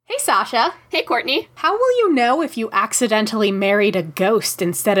Sasha. Hey, Courtney. How will you know if you accidentally married a ghost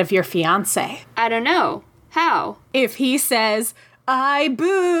instead of your fiancé? I don't know. How? If he says, I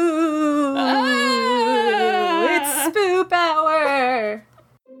boo! It's spoop hour!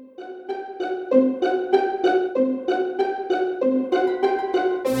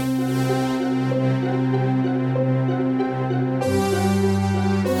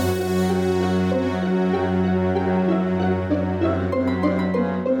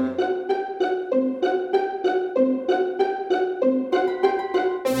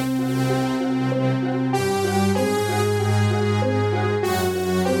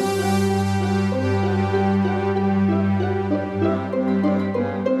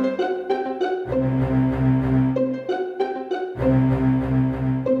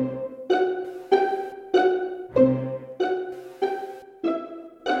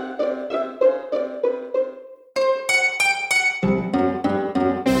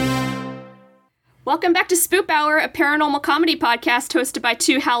 Welcome back to Spoop Hour, a paranormal comedy podcast hosted by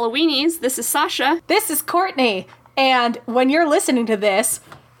two Halloweenies. This is Sasha. This is Courtney. And when you're listening to this,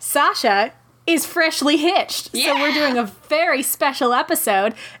 Sasha is freshly hitched. Yeah. So we're doing a very special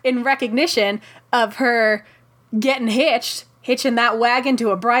episode in recognition of her getting hitched, hitching that wagon to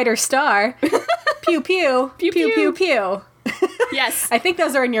a brighter star. Pew, pew, Pew, pew, pew. pew, pew. Yes. I think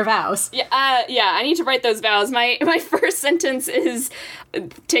those are in your vows. Yeah, I need to write those vows. My first sentence is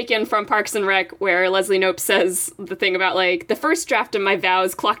taken from Parks and Rec, where Leslie Knope says the thing about, like, the first draft of my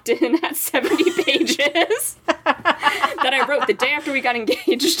vows clocked in at 70 pages that I wrote the day after we got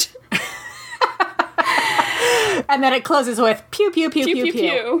engaged. And then it closes with pew, pew, pew, Pew, pew,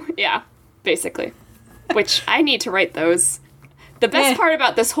 pew. Yeah, basically. Which, I need to write those. The best part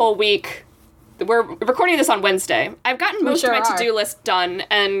about this whole week... We're recording this on Wednesday. I've gotten most of my to-do list done,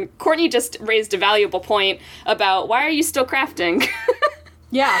 and Courtney just raised a valuable point about why are you still crafting?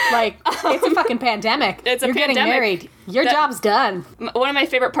 Yeah, like, it's a fucking pandemic. It's a You're pandemic. getting married. Your job's done. One of my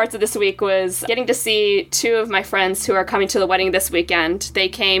favorite parts of this week was getting to see two of my friends who are coming to the wedding this weekend. They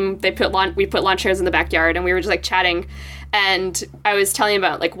came, we put lawn chairs in the backyard, and we were just, like, chatting. And I was telling him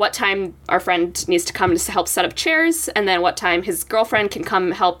about, like, what time our friend needs to come to help set up chairs, and then what time his girlfriend can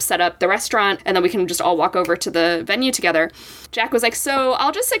come help set up the restaurant, and then we can just all walk over to the venue together. Jack was like, so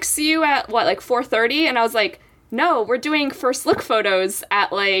I'll just, like, see you at, 4:30? And I was like, no, we're doing first look photos at,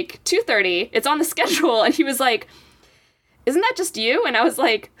 2:30. It's on the schedule. And he was like, isn't that just you? And I was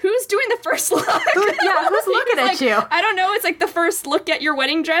like, who's doing the first look? Who's looking at you? I don't know. It's like the first look at your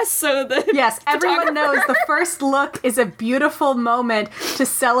wedding dress. So Yes, everyone knows the first look is a beautiful moment to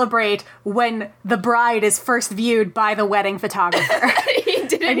celebrate when the bride is first viewed by the wedding photographer. He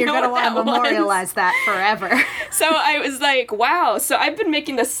didn't and you're know going to what want to memorialize that forever. So I was like, wow. So I've been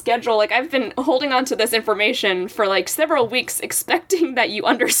making this schedule. Like, I've been holding on to this information for, several weeks, expecting that you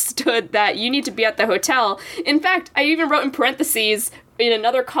understood that you need to be at the hotel. In fact, I even wrote in parentheses in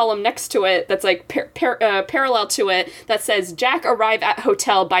another column next to it that's, parallel to it that says, Jack arrive at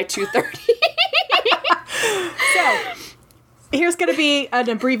hotel by 2:30. So... here's going to be an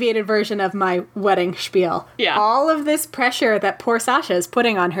abbreviated version of my wedding spiel. Yeah. All of this pressure that poor Sasha is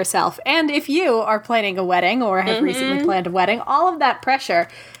putting on herself, and if you are planning a wedding or have recently planned a wedding, all of that pressure,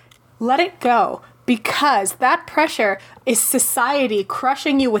 let it go. Because that pressure is society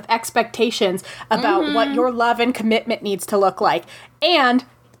crushing you with expectations about what your love and commitment needs to look like. And,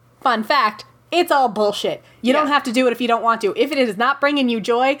 fun fact, it's all bullshit. You don't have to do it if you don't want to. If it is not bringing you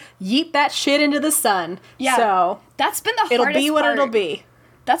joy, yeet that shit into the sun. Yeah. So... that's been the hardest it'll be what part. it'll be.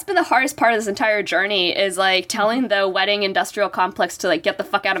 That's been the hardest part of this entire journey is, telling the wedding industrial complex to, get the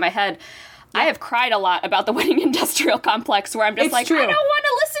fuck out of my head. Yeah. I have cried a lot about the wedding industrial complex where I'm just It's true. I don't want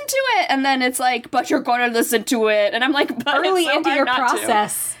to listen to it. And then it's like, but you're going to listen to it. And I'm like, but Early it's so into hard your not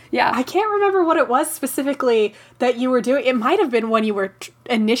process. To. Yeah. I can't remember what it was specifically that you were doing. It might have been when you were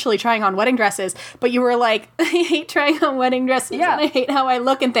initially trying on wedding dresses, but you were like, I hate trying on wedding dresses and I hate how I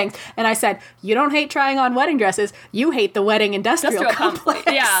look and things. And I said, you don't hate trying on wedding dresses. You hate the wedding industrial complex.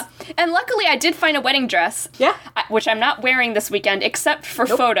 Yeah. And luckily I did find a wedding dress. Yeah. Which I'm not wearing this weekend except for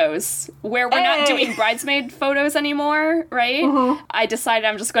photos where we're not doing bridesmaid photos anymore, right? Mm-hmm. I decided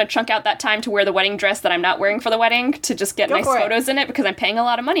I'm just going to chunk out that time to wear the wedding dress that I'm not wearing for the wedding to just get nice photos in it because I'm paying a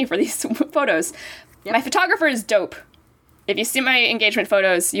lot of money for these photos. Yep. My photographer is dope. If you see my engagement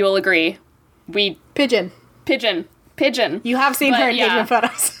photos, you will agree. Pigeon. You have seen her engagement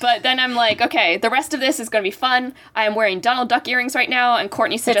photos. But then I'm like, okay, the rest of this is going to be fun. I am wearing Donald Duck earrings right now, and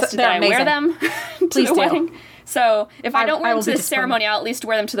Courtney suggested that I wear them to the wedding. So if I don't wear them to the ceremony, I'll at least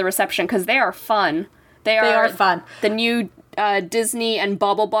wear them to the reception, because they are fun. They are fun. The new Disney and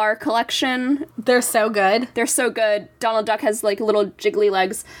Bubble Bar collection. They're so good. They're so good. Donald Duck has, like, little jiggly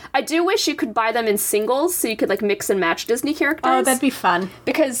legs. I do wish you could buy them in singles so you could, like, mix and match Disney characters. Oh, that'd be fun.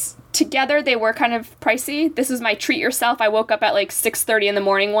 Because together they were kind of pricey. This is my treat yourself. I woke up at, like, 6:30 in the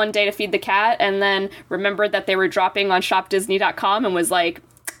morning one day to feed the cat and then remembered that they were dropping on shopdisney.com and was like,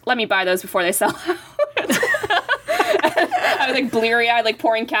 let me buy those before they sell out. I was, like, bleary-eyed, like,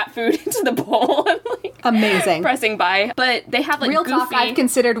 pouring cat food into the bowl and, like, amazing. Pressing buy. But they have, like, Real goofy... talk, I've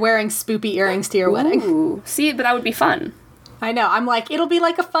considered wearing spoopy earrings to your wedding. Ooh. See, but that would be fun. I know. I'm like, it'll be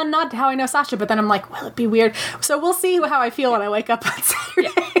like a fun nod to how I know Sasha, but then I'm like, well, it'd be weird. So we'll see how I feel when I wake up on Saturday.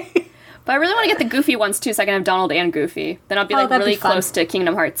 Yeah. But I really want to get the Goofy ones, too, so I can have Donald and Goofy. Then I'll be, like, really close to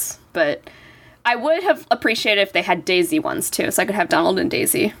Kingdom Hearts. But I would have appreciated if they had Daisy ones, too, so I could have Donald and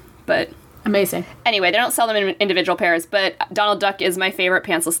Daisy. But... amazing. Anyway, they don't sell them in individual pairs, but Donald Duck is my favorite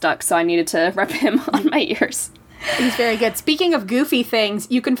pantsless duck, so I needed to rep him on my ears. He's very good. Speaking of goofy things,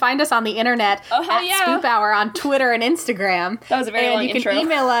 you can find us on the internet at Spoop Hour on Twitter and Instagram. That was a very long intro. And you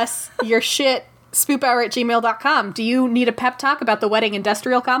can email us your shit, spoophour@gmail.com. Do you need a pep talk about the wedding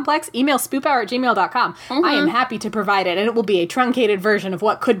industrial complex? Email spoophour@gmail.com. Mm-hmm. I am happy to provide it, and it will be a truncated version of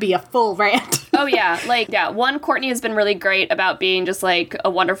what could be a full rant. Oh, yeah. Like, yeah, one, Courtney has been really great about being just, like, a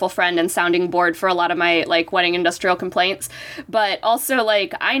wonderful friend and sounding board for a lot of my, like, wedding industrial complaints. But also,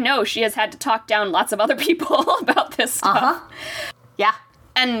 like, I know she has had to talk down lots of other people about this stuff. Uh-huh. Yeah.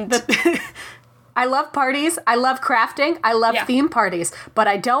 And... I love parties, I love crafting, I love theme parties, but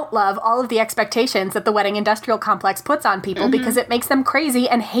I don't love all of the expectations that the wedding industrial complex puts on people because it makes them crazy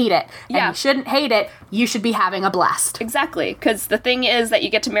and hate it. And you shouldn't hate it, you should be having a blast. Exactly, because the thing is that you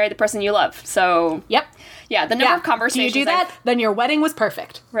get to marry the person you love, so... Yep. Yeah, the number of conversations... Do you do that? Then your wedding was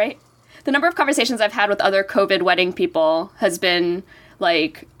perfect. Right? The number of conversations I've had with other COVID wedding people has been,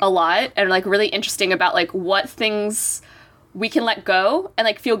 like, a lot, and, like, really interesting about, like, what things... we can let go and,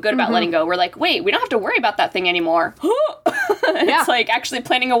 like, feel good about letting go. We're like, wait, we don't have to worry about that thing anymore. It's like, actually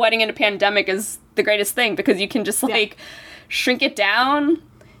planning a wedding in a pandemic is the greatest thing because you can just, like, shrink it down.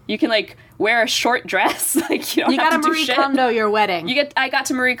 You can, like, wear a short dress. Like, you don't have to do shit. You got to Marie Kondo your wedding. I got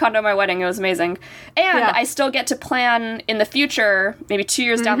to Marie Kondo my wedding. It was amazing. And I still get to plan in the future, maybe 2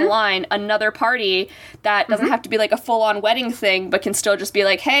 years down the line, another party that doesn't have to be, like, a full-on wedding thing, but can still just be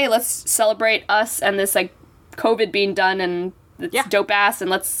like, hey, let's celebrate us and this, like, COVID being done and it's dope ass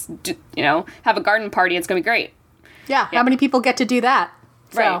and let's have a garden party. It's gonna be great. Yeah. How many people get to do that?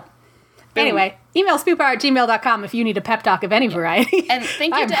 Right. Anyway, email spoophour@gmail.com if you need a pep talk of any variety. And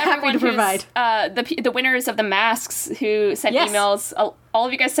thank you to everyone who's the winners of the masks who sent emails. All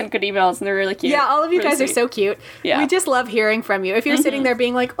of you guys sent good emails and they're really cute. Yeah, all of you really guys sweet. are so cute. Yeah. We just love hearing from you. If you're sitting there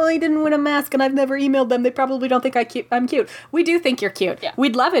being like, oh, I didn't win a mask and I've never emailed them, they probably don't think I'm cute. We do think you're cute. Yeah.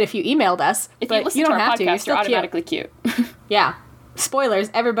 We'd love it if you emailed us. If you listen to our podcast, you're automatically cute. Yeah. Spoilers,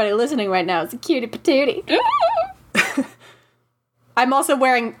 everybody listening right now is a cutie patootie. I'm also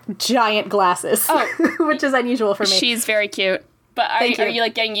wearing giant glasses, which is unusual for me. She's very cute. But are you,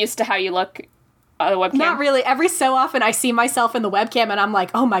 like, getting used to how you look on the webcam? Not really. Every so often I see myself in the webcam and I'm like,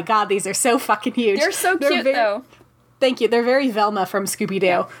 oh my god, these are so fucking huge. They're so cute, though. Thank you. They're very Velma from Scooby-Doo.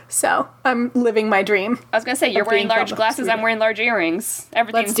 Yeah. So I'm living my dream. I was going to say, you're wearing large glasses, I'm wearing large earrings.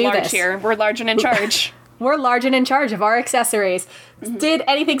 Everything's large here. We're large and in charge. We're large and in charge of our accessories. Did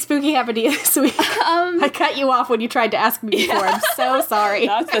anything spooky happen to you this week? I cut you off when you tried to ask me before. I'm so sorry.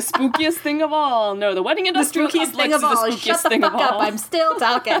 That's the spookiest thing of all. No, the wedding industrial complex thing of all. Shut the fuck up. I'm still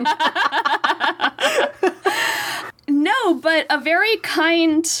talking. No, but a very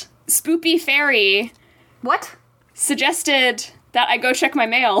kind spoopy fairy. What? Suggested that I go check my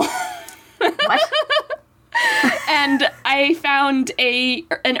mail. What? And I found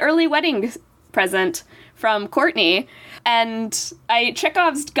an early wedding present from Courtney, and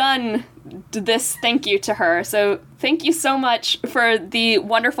Chekhov's gun did this thank you to her. So thank you so much for the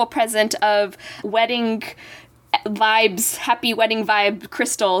wonderful present of wedding vibes, happy wedding vibe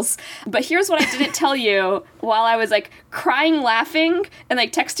crystals. But here's what I didn't tell you while I was, like, crying laughing and,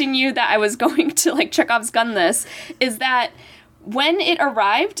 like, texting you that I was going to, like, Chekhov's gun this, is that when it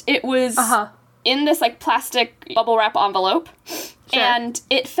arrived, it was in this, like, plastic bubble wrap envelope, and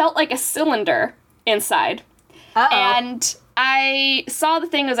it felt like a cylinder inside. And I saw the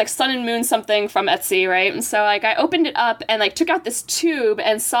thing, it was like Sun and Moon something from Etsy, right? And so, like, I opened it up and, like, took out this tube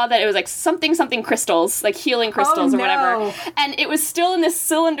and saw that it was, like, something crystals, like healing crystals or whatever. And it was still in this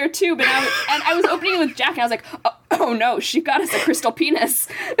cylinder tube, and I was opening it with Jack, and I was like, oh no, she got us a crystal penis.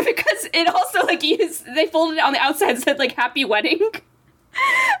 Because it also, like, they folded it on the outside and said, like, happy wedding. And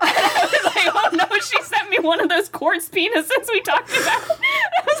I was like, oh no, she sent me one of those quartz penises we talked about.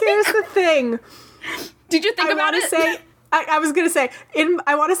 Here's the thing. Did you think about it? I was going to say,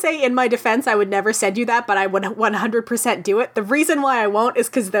 I want to say in my defense, I would never send you that, but I would 100% do it. The reason why I won't is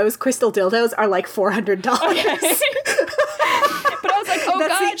because those crystal dildos are like $400. Okay. But I was like, oh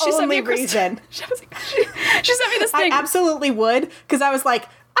That's God, the only reason. She sent me this thing. I absolutely would, because I was like,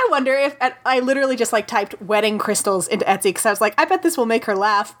 I wonder if, I literally just like typed wedding crystals into Etsy, because I was like, I bet this will make her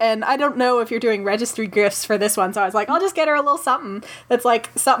laugh, and I don't know if you're doing registry gifts for this one, so I was like, I'll just get her a little something that's like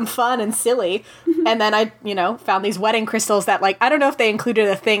something fun and silly. And then I, found these wedding crystals that like, I don't know if they included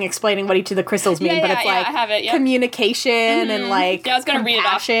a thing explaining what each of the crystals mean, but it's like I have it, communication and like I was gonna read it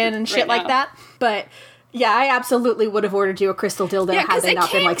off and shit like that. But yeah, I absolutely would have ordered you a crystal dildo had they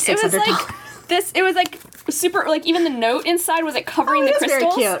not been like $600. It was like super, like even the note inside was like covering the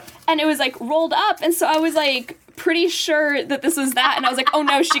crystals. Very cute. And it was like rolled up, and so I was like pretty sure that this was that, and I was like, oh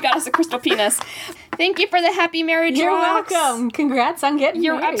no, she got us a crystal penis. Thank you for the happy marriage. You're rocks. welcome. Congrats on getting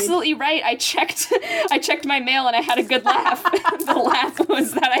You're married. absolutely right. I checked my mail and I had a good laugh. The laugh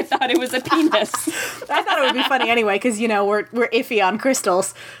was that I thought it was a penis. I thought it would be funny anyway, because we're iffy on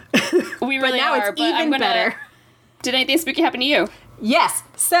crystals. We really now are. it's but even better. Did anything spooky happen to you? Yes.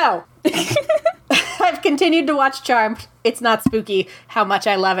 So I've continued to watch Charmed. It's not spooky how much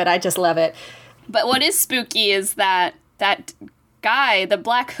I love it. I just love it. But what is spooky is that guy, the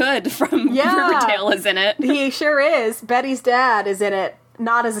Black Hood from Riverdale, is in it. He sure is. Betty's dad is in it.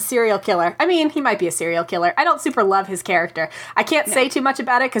 Not as a serial killer. I mean, he might be a serial killer. I don't super love his character. I can't say too much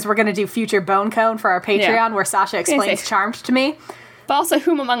about it because we're going to do future Bone Cone for our Patreon where Sasha explains Charmed to me. But also,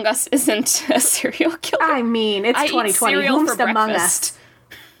 whom among us isn't a serial killer? I mean, it's 2020. Whom's among us?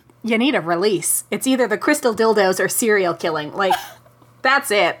 You need a release. It's either the crystal dildos or serial killing. Like, that's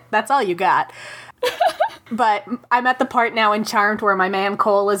it. That's all you got. But I'm at the part now in Charmed where my man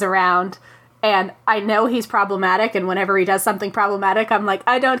Cole is around, and I know he's problematic, and whenever he does something problematic, I'm like,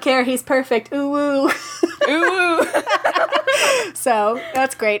 I don't care, he's perfect. Ooh, ooh. Ooh. So,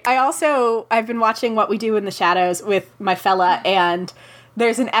 that's great. I've been watching What We Do in the Shadows with my fella, and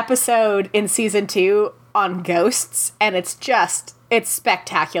there's an episode in season 2 on ghosts, and it's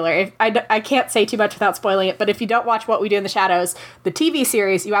spectacular. I can't say too much without spoiling it, but if you don't watch What We Do in the Shadows, the TV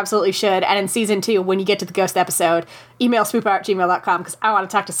series, you absolutely should. And in season 2, when you get to the ghost episode, email spoophour@gmail.com because I want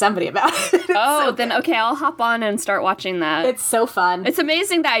to talk to somebody about it. Oh, then okay, I'll hop on and start watching that. It's so fun. It's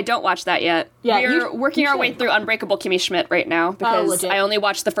amazing that I don't watch that yet. Yeah, we're working our way through Unbreakable Kimmy Schmidt right now because I only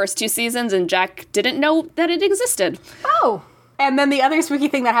watched the first 2 seasons and Jack didn't know that it existed. Oh. And then the other spooky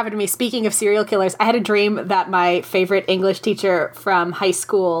thing that happened to me, speaking of serial killers, I had a dream that my favorite English teacher from high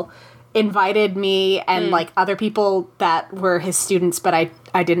school invited me and like other people that were his students, but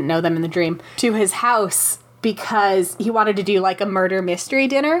I didn't know them in the dream, to his house because he wanted to do like a murder mystery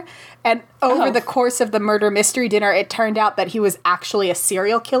dinner. And over the course of the murder mystery dinner, it turned out that he was actually a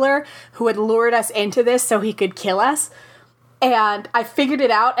serial killer who had lured us into this so he could kill us. And I figured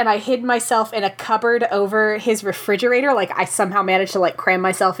it out, and I hid myself in a cupboard over his refrigerator. Like, I somehow managed to, like, cram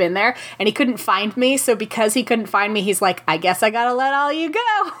myself in there, and he couldn't find me. So because he couldn't find me, he's like, I guess I gotta let all you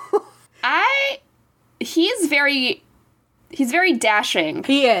go. He's very dashing.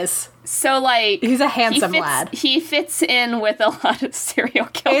 He is. So, like... He's a handsome lad. He fits in with a lot of serial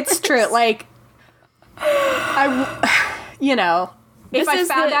killers. It's true. Like, if I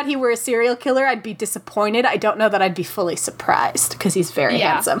found out he were a serial killer, I'd be disappointed. I don't know that I'd be fully surprised, because he's very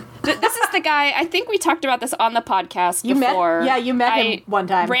handsome. This is the guy, I think we talked about this on the podcast before. You met him one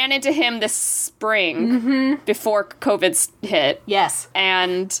time. I ran into him this spring before COVID hit. Yes.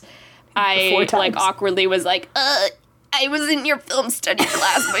 And I, like, awkwardly was like, I was in your film study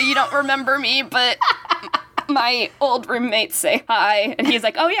class, but you don't remember me, but... my old roommates say hi, and he's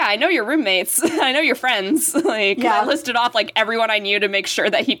like, oh yeah, I know your roommates. I know your friends. Like, I listed off like everyone I knew to make sure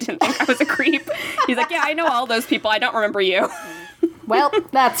that he didn't think I was a creep. He's like, yeah, I know all those people. I don't remember you. Well,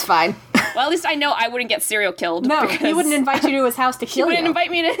 that's fine. Well, at least I know I wouldn't get serial killed. No, he wouldn't invite you to his house to kill you. He wouldn't invite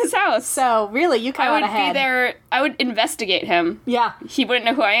me to his house. So, really, you kind of went ahead. I would be there. I would investigate him. Yeah. He wouldn't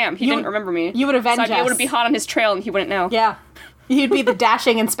know who I am. He didn't remember me. You would avenge us. So I would be hot on his trail, and he wouldn't know. Yeah. You'd be the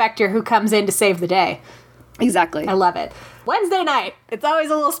dashing inspector who comes in to save the day. Exactly. I love it. Wednesday night. It's always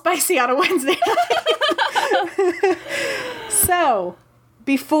a little spicy on a Wednesday night. So,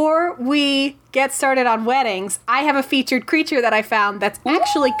 before we get started on weddings, I have a featured creature that I found that's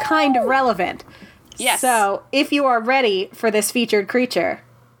actually kind of relevant. Yes. So, if you are ready for this featured creature.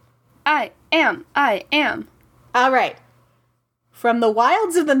 I am. All right. From the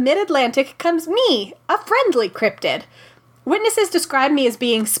wilds of the mid-Atlantic comes me, a friendly cryptid. Witnesses describe me as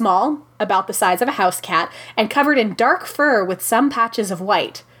being small, about the size of a house cat, and covered in dark fur with some patches of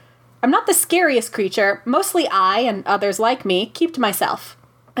white. I'm not the scariest creature. Mostly I, and others like me, keep to myself.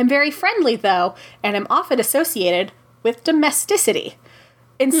 I'm very friendly, though, and am often associated with domesticity.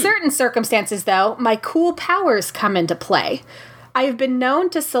 In certain circumstances, though, my cool powers come into play. I have been known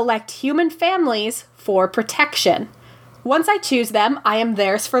to select human families for protection. Once I choose them, I am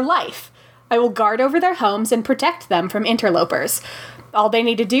theirs for life. I will guard over their homes and protect them from interlopers. All they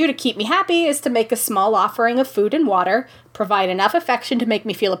need to do to keep me happy is to make a small offering of food and water, provide enough affection to make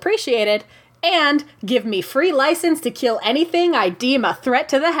me feel appreciated, and give me free license to kill anything I deem a threat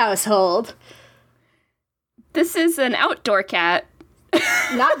to the household. This is an outdoor cat.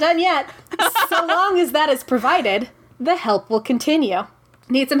 Not done yet. So long as that is provided, the help will continue.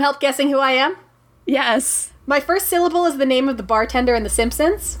 Need some help guessing who I am? Yes. My first syllable is the name of the bartender in The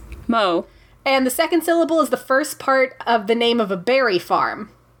Simpsons. Mo. And the second syllable is the first part of the name of a berry farm.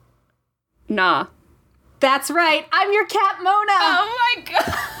 Nah. That's right. I'm your cat, Mona. Oh my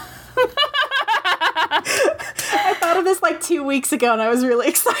god. I thought of this like 2 weeks ago and I was really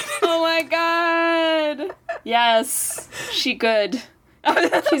excited. Oh my god. Yes. She good.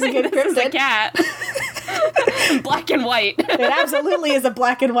 She's a good This is a person. cat. Black and white. It absolutely is a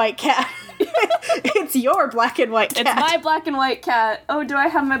black and white cat. It's your black and white cat. It's my black and white cat. Oh, do I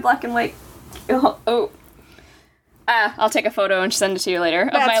have my black and white? Oh. I'll take a photo and send it to you later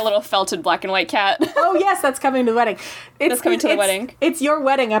of my little felted black and white cat. Oh, yes, that's coming to the wedding. That's coming to the wedding. It's your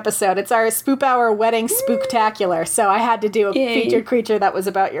wedding episode. It's our Spoop Hour wedding spooktacular. So I had to do a featured creature that was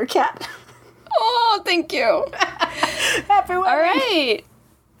about your cat. Oh, thank you. Happy wedding. All right.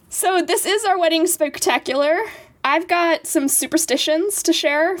 So this is our wedding spectacular. I've got some superstitions to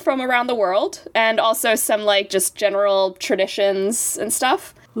share from around the world and also some like just general traditions and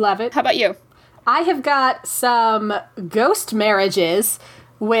stuff. Love it. How about you? I have got some ghost marriages,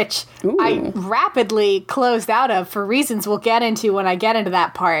 which I rapidly closed out of for reasons we'll get into when I get into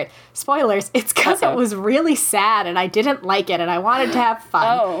that part. Spoilers, it's because it was really sad and I didn't like it and I wanted to have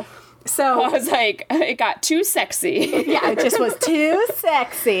fun. Oh. So I was like, it got too sexy. Yeah, it just was too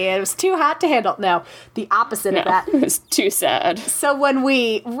sexy. It was too hot to handle. No, the opposite of that. It was too sad. So when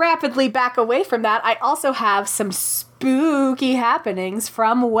we rapidly back away from that, I also have some spooky happenings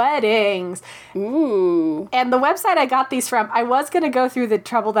from weddings. Ooh. And the website I got these from, I was going to go through the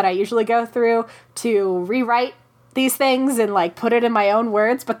trouble that I usually go through to rewrite these things and like put it in my own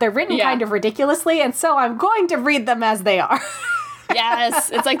words, but they're written kind of ridiculously, and so I'm going to read them as they are. Yes,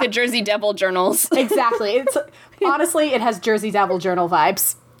 it's like the Jersey Devil journals. Exactly. It's honestly, it has Jersey Devil journal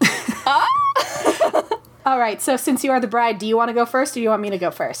vibes. All right, so since you are the bride, do you want to go first or do you want me to go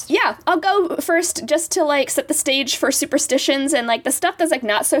first? Yeah, I'll go first just to like set the stage for superstitions and like the stuff that's like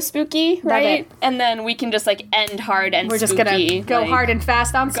not so spooky, right? And then we can just like end hard and We're just spooky. going to go hard and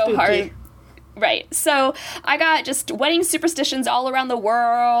fast on spooky. Go hard. Right. So I got just wedding superstitions all around the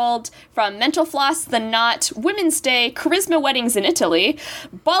world, from mental floss, the knot, Women's Day, charisma weddings in Italy,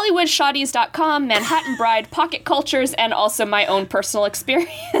 BollywoodShotties.com, Manhattan Bride, pocket cultures, and also my own personal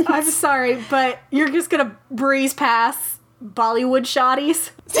experience. I'm sorry, but you're just going to breeze past Bollywood shotties?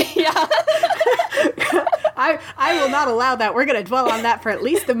 Yeah. I will not allow that. We're going to dwell on that for at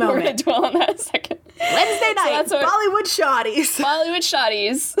least a moment. We're going to dwell on that a second. Wednesday night, So Bollywood shotties. Bollywood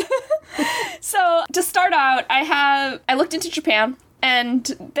shotties. So to start out, I looked into Japan, and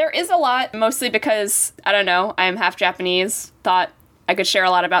there is a lot, mostly because, I don't know, I'm half Japanese, thought I could share a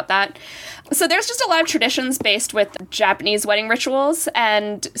lot about that. So there's just a lot of traditions based with Japanese wedding rituals,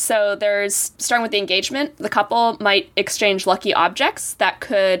 and so there's, starting with the engagement, the couple might exchange lucky objects that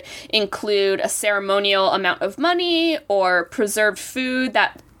could include a ceremonial amount of money or preserved food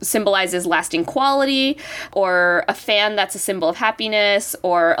that symbolizes lasting quality, or a fan that's a symbol of happiness,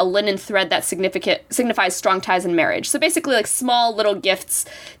 or a linen thread that signifies strong ties in marriage. So basically like small little gifts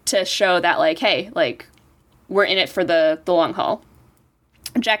to show that like, hey, like we're in it for the long haul.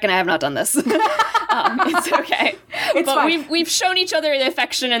 Jack and I have not done this. It's okay. It's but fine. we've shown each other the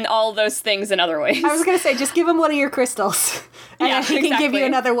affection and all those things in other ways. I was going to say, just give him one of your crystals. And Yeah, if he can give exactly. you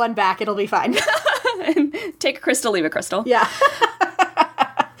another one back, it'll be fine. Take a crystal, leave a crystal. Yeah.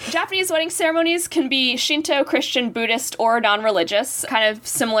 Japanese wedding ceremonies can be Shinto, Christian, Buddhist, or non-religious, kind of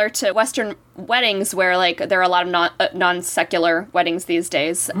similar to Western weddings where like there are a lot of non-secular weddings these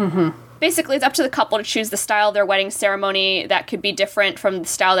days. Mm-hmm. Basically, it's up to the couple to choose the style of their wedding ceremony that could be different from the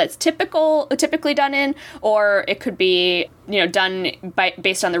style that's typically done in, or it could be, done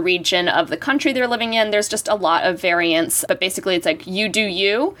based on the region of the country they're living in. There's just a lot of variance, but basically it's like you do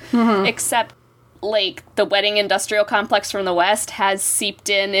you, except like the wedding industrial complex from the West has seeped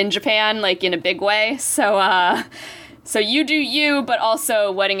in Japan, like in a big way. So you do you, but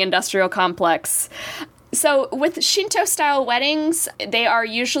also wedding industrial complex. So with Shinto-style weddings, they are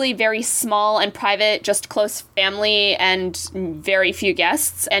usually very small and private, just close family and very few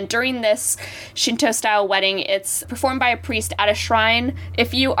guests. And during this Shinto-style wedding, it's performed by a priest at a shrine.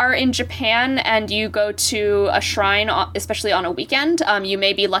 If you are in Japan and you go to a shrine, especially on a weekend, you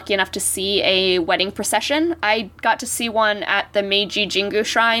may be lucky enough to see a wedding procession. I got to see one at the Meiji Jingu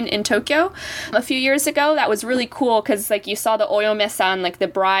Shrine in Tokyo a few years ago. That was really cool because, like, you saw the oyome-san, like the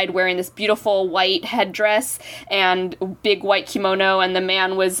bride wearing this beautiful white headdress and big white kimono, and the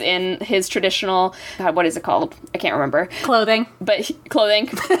man was in his traditional, God, what is it called? I can't remember. Clothing. Clothing,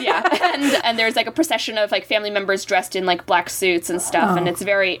 yeah. and there's like a procession of like family members dressed in like black suits and stuff, and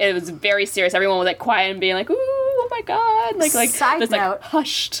it was very serious. Everyone was like quiet and being like, ooh, oh my God. Side just note, like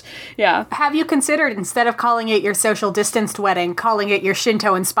hushed. Yeah. Have you considered, instead of calling it your social distanced wedding, calling it your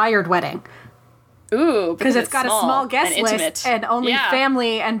Shinto-inspired wedding? Ooh, because it's got a small guest list and only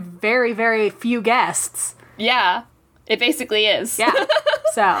family and very, very few guests. Yeah, it basically is. Yeah.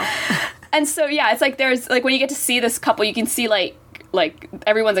 So. And so, yeah, it's like there's like when you get to see this couple, you can see like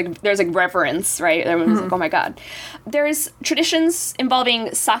everyone's like, there's like reverence, right? Everyone's like, oh my God. There's traditions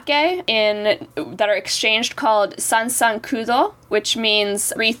involving sake that are exchanged called sansan kudo, which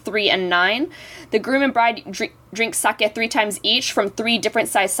means 3, 3, and 9. The groom and bride drink sake 3 times each from 3 different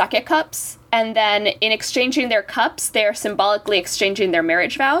sized sake cups. And then in exchanging their cups, they are symbolically exchanging their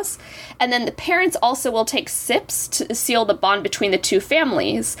marriage vows. And then the parents also will take sips to seal the bond between the 2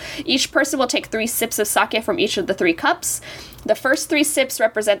 families. Each person will take 3 sips of sake from each of the 3 cups. The first 3 sips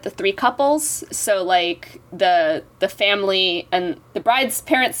represent the 3 couples. So like the family and the bride's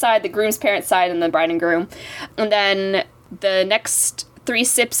parents' side, the groom's parents' side, and the bride and groom. And then the next 3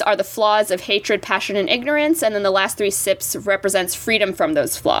 sips are the flaws of hatred, passion, and ignorance, and then the last 3 sips represents freedom from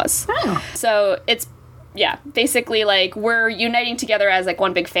those flaws. Oh. So it's, yeah, basically like we're uniting together as like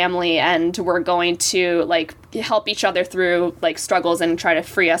one big family, and we're going to like help each other through like struggles and try to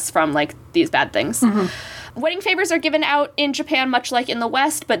free us from like these bad things. Wedding favors are given out in Japan much like in the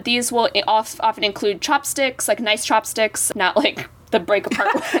West, but these will often include chopsticks, like nice chopsticks, not like the break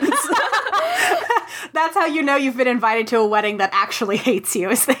apart ones. That's how you know you've been invited to a wedding that actually hates you,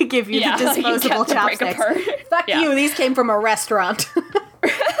 is they give you the disposable chopsticks. Fuck you, these came from a restaurant.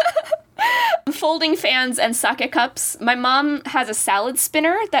 Folding fans and sake cups. My mom has a salad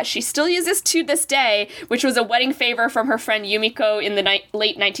spinner that she still uses to this day, which was a wedding favor from her friend Yumiko in the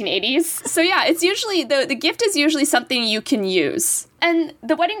late 1980s. So yeah, it's usually, the gift is usually something you can use. And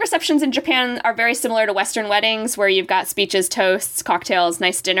the wedding receptions in Japan are very similar to Western weddings, where you've got speeches, toasts, cocktails,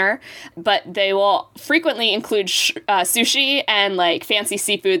 nice dinner, but they will frequently include sushi and like fancy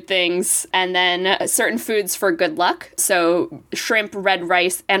seafood things, and then certain foods for good luck. So shrimp, red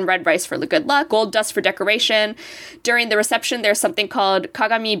rice for the good luck, gold dust for decoration. During the reception, there's something called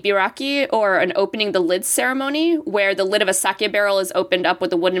kagami biraki, or an opening the lid ceremony, where the lid of a sake barrel is opened up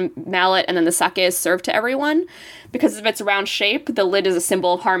with a wooden mallet, and then the sake is served to everyone. Because of its round shape, the lid is a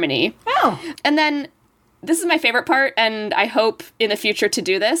symbol of harmony. Oh. And then, this is my favorite part, and I hope in the future to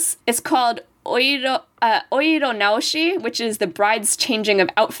do this. It's called oiro naoshi, which is the bride's changing of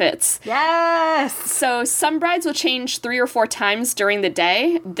outfits. Yes! So some brides will change 3 or 4 times during the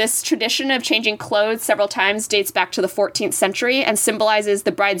day. This tradition of changing clothes several times dates back to the 14th century and symbolizes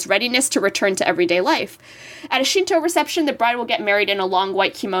the bride's readiness to return to everyday life. At a Shinto reception, the bride will get married in a long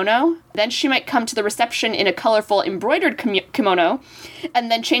white kimono. Then she might come to the reception in a colorful embroidered kimono, and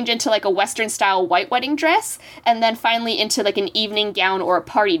then change into like a Western-style white wedding dress, and then finally into like an evening gown or a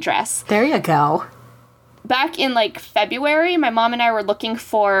party dress. There you go. Back in like February, my mom and I were looking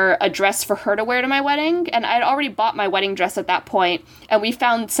for a dress for her to wear to my wedding, and I'd already bought my wedding dress at that point, and we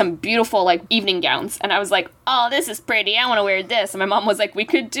found some beautiful like evening gowns, and I was like, oh, this is pretty, I want to wear this. And my mom was like, we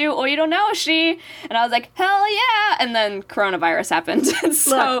could do oiro naoshi, and I was like, hell yeah. And then coronavirus happened.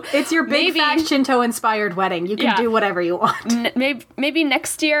 So look, it's your big fat Shinto inspired wedding. You can do whatever you want. Maybe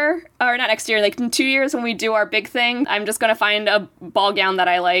next year, or not next year, like in 2 years when we do our big thing, I'm just going to find a ball gown that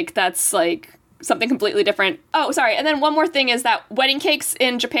I like that's like something completely different. Oh, sorry. And then one more thing is that wedding cakes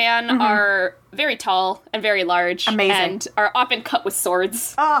in Japan are very tall and very large. Amazing. And are often cut with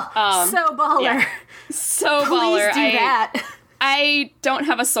swords. Oh, so baller. Yeah. So baller. Please do that. I don't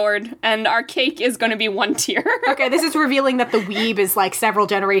have a sword, and our cake is going to be 1 tier. Okay, this is revealing that the weeb is like several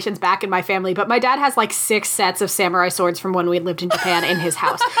generations back in my family, but my dad has like 6 sets of samurai swords from when we lived in Japan in his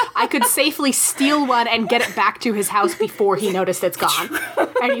house. I could safely steal one and get it back to his house before he noticed it's gone.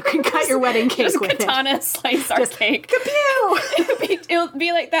 And you can cut your wedding cake just with katana it. Slice our cake. Kapew! It'll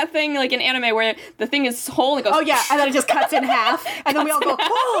be like that thing, like in anime, where the thing is whole and it goes... Oh yeah, and then it just cuts in half, and then we all go,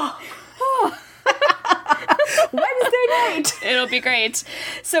 oh! Wednesday night. It'll be great.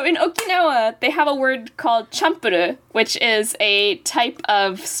 So in Okinawa, they have a word called champuru, which is a type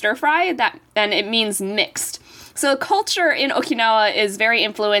of stir fry and it means mixed. So culture in Okinawa is very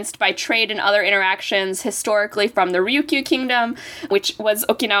influenced by trade and other interactions historically from the Ryukyu Kingdom, which was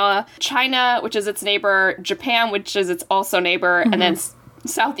Okinawa, China, which is its neighbor, Japan, which is its also neighbor, and then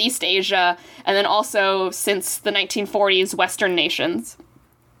Southeast Asia, and then also since the 1940s, Western nations.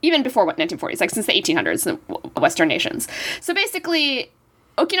 Even before 1940s, like since the 1800s, Western nations. So basically,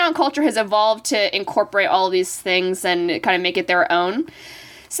 Okinawan culture has evolved to incorporate all of these things and kind of make it their own.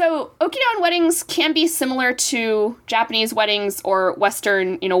 So Okinawan weddings can be similar to Japanese weddings or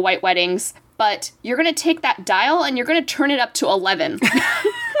Western, white weddings, but you're going to take that dial and you're going to turn it up to 11.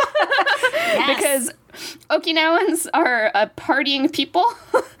 Because Okinawans are a partying people.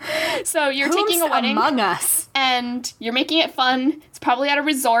 So you're taking a wedding among us? And you're making it fun. It's probably at a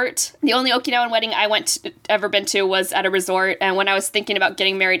resort. The only Okinawan wedding I ever been to was at a resort. And when I was thinking about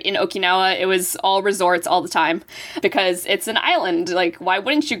getting married in Okinawa, it was all resorts all the time because it's an island. Like, why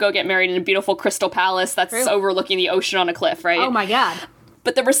wouldn't you go get married in a beautiful crystal palace that's overlooking the ocean on a cliff, right? Oh my God.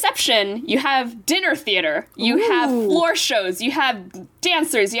 But the reception, you have dinner theater, you have floor shows, you have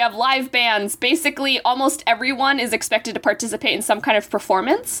dancers, you have live bands. Basically, almost everyone is expected to participate in some kind of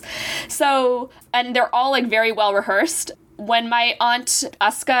performance. So, and they're all like very well rehearsed. When my aunt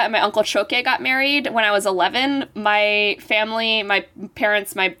Asuka and my uncle Choke got married when I was 11, my family, my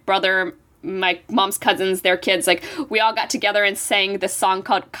parents, my brother, my mom's cousins, their kids, like, we all got together and sang this song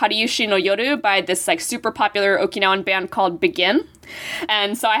called Kariushi no Yoru by this, like, super popular Okinawan band called Begin.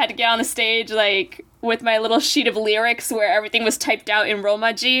 And so I had to get on the stage, like, with my little sheet of lyrics where everything was typed out in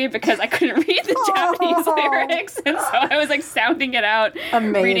Romaji because I couldn't read the Japanese lyrics. And so I was, like, sounding it out,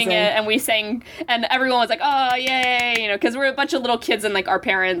 reading it, and we sang, and everyone was like, oh, yay, because we're a bunch of little kids and, like, our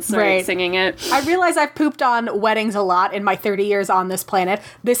parents are singing it. I realize I've pooped on weddings a lot in my 30 years on this planet.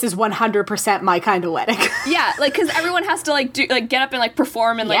 This is 100% my kind of wedding. Yeah, like, because everyone has to, like, get up and, like,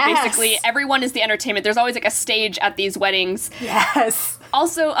 perform, and, like, basically everyone is the entertainment. There's always, like, a stage at these weddings. Yes.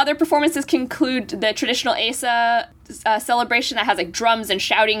 Also, other performances can include the traditional Eisa celebration that has like drums and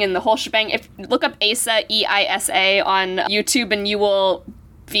shouting and the whole shebang. Look up Eisa, E-I-S-A, on YouTube, and you will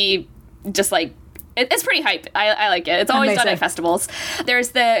be just like, it's pretty hype. I like it. It's always done at festivals. There's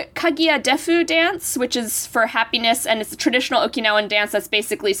the Kagia Defu dance, which is for happiness, and it's a traditional Okinawan dance that's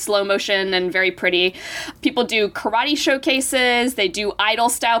basically slow motion and very pretty. People do karate showcases. They do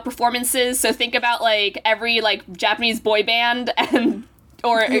idol-style performances. So think about like every like Japanese boy band and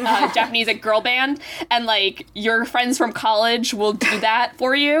or Japanese like girl band, and like your friends from college will do that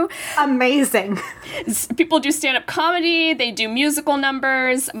for you. Amazing. People do stand-up comedy. They do musical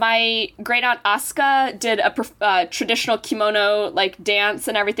numbers. My great aunt Asuka did a traditional kimono like dance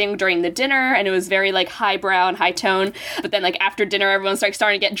and everything during the dinner, and it was very like highbrow and high tone. But then like after dinner, everyone's like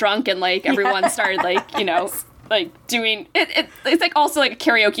starting to get drunk, and like everyone started like like doing it. It's like also like a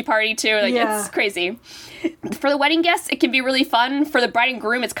karaoke party too. Like it's crazy. For the wedding guests, it can be really fun. For the bride and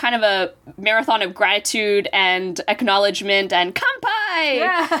groom, it's kind of a marathon of gratitude and acknowledgement and kanpai!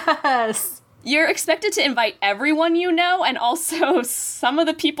 Yes! You're expected to invite everyone you know and also some of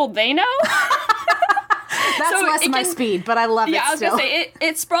the people they know. That's so less my speed, but I love it still. Yeah, I was going to say,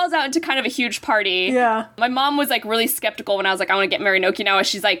 it sprawls out into kind of a huge party. Yeah. My mom was, like, really skeptical when I was like, I want to get married in Okinawa.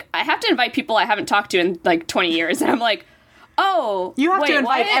 She's like, I have to invite people I haven't talked to in, like, 20 years. And I'm like, oh, you have to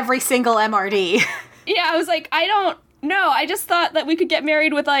invite every single MRD. Yeah, I was like, I don't know. I just thought that we could get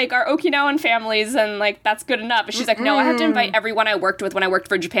married with, like, our Okinawan families and, like, that's good enough. And she's like, no, I have to invite everyone I worked with when I worked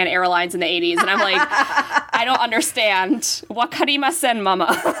for Japan Airlines in the 80s. And I'm like, I don't understand. Wakarimasen,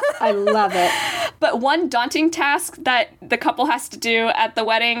 mama. I love it. But one daunting task that the couple has to do at the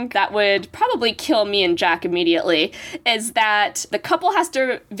wedding that would probably kill me and Jack immediately is that the couple has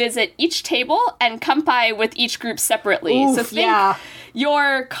to visit each table and kanpai with each group separately. Oof, so think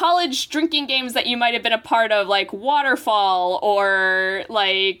your college drinking games that you might have been a part of, like Waterfall or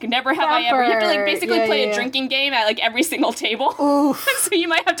like Never Have I Ever. You have to like basically play a drinking game at like every single table. Oof. So you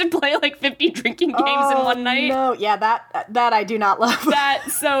might have to play like 50 drinking games in one night. No, yeah, that I do not love.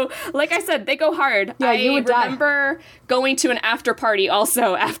 So like I said, they go hard. Yeah, you would remember going to an after party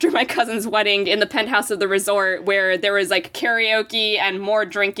also after my cousin's wedding in the penthouse of the resort where there was like karaoke and more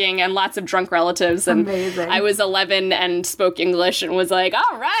drinking and lots of drunk relatives. And amazing. I was 11 and spoke English and was like,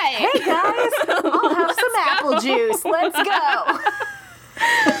 all right. Hey guys, I'll have some apple juice. Let's go.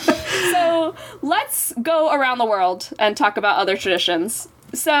 So let's go around the world and talk about other traditions.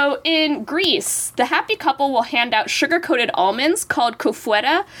 So in Greece, the happy couple will hand out sugar-coated almonds called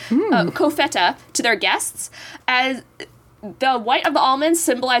kofeta to their guests. As The white of the almond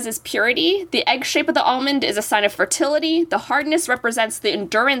symbolizes purity. The egg shape of the almond is a sign of fertility. The hardness represents the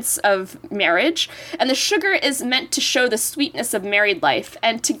endurance of marriage. And the sugar is meant to show the sweetness of married life.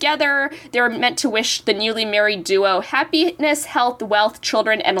 And together, they're meant to wish the newly married duo happiness, health, wealth,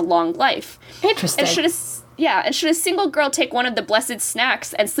 children, and a long life. Interesting. And should a single girl take one of the blessed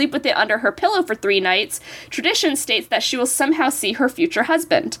snacks and sleep with it under her pillow for 3 nights, tradition states that she will somehow see her future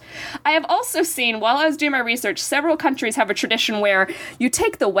husband. I have also seen, while I was doing my research, several countries have a tradition where you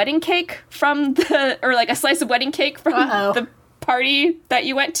take the wedding cake or like a slice of wedding cake from the party that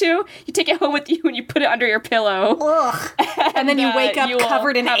you went to, you take it home with you and you put it under your pillow. Ugh. And then you wake up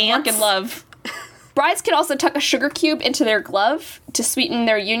covered in ants. Luck and love. Brides can also tuck a sugar cube into their glove to sweeten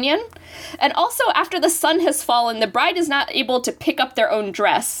their union. And also, after the sun has fallen, the bride is not able to pick up their own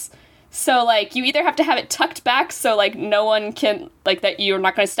dress. So, like, you either have to have it tucked back so, like, no one can, like, that you're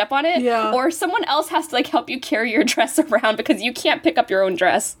not going to step on it. Yeah. Or someone else has to, like, help you carry your dress around because you can't pick up your own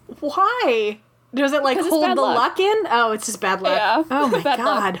dress. Why? Does it, like, hold the luck in? Oh, it's just bad luck. Yeah. Oh, my God.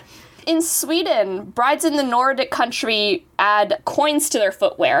 Luck. In Sweden, brides in the Nordic country add coins to their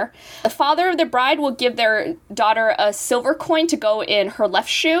footwear. The father of the bride will give their daughter a silver coin to go in her left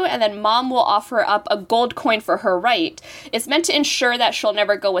shoe, and then mom will offer up a gold coin for her right. It's meant to ensure that she'll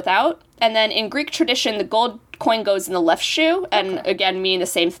never go without. And then in Greek tradition, the gold coin goes in the left shoe, and again, meaning the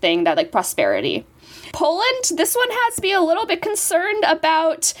same thing, that, like, prosperity. Poland, this one has me a little bit concerned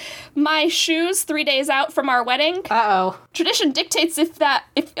about my shoes 3 days out from our wedding. Uh-oh. Tradition dictates if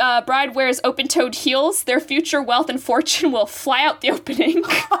a bride wears open-toed heels, their future wealth and fortune will fly out the opening.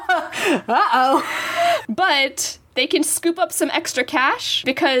 Uh-oh. But they can scoop up some extra cash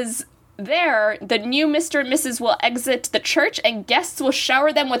because there, the new Mr. and Mrs. will exit the church and guests will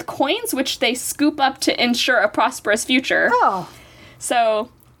shower them with coins, which they scoop up to ensure a prosperous future. Oh.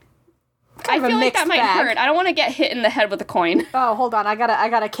 So I feel like that might hurt. I don't want to get hit in the head with a coin. Oh, hold on. I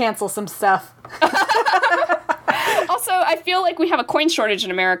gotta cancel some stuff. Also, I feel like we have a coin shortage in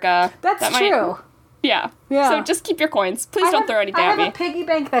America. That's true. Yeah. So just keep your coins. Please don't throw anything at me. I have a piggy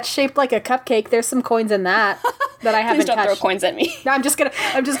bank that's shaped like a cupcake. There's some coins in that I haven't touched. Please don't throw coins at me. No, I'm just gonna.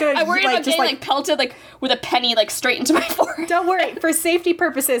 I worry about getting pelted with a penny straight into my forehead. Don't worry. For safety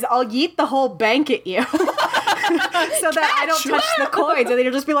purposes, I'll yeet the whole bank at you, so that I don't touch the coins, and then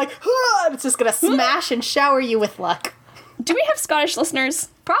you'll just be like, and it's just gonna smash and shower you with luck. Do we have Scottish listeners?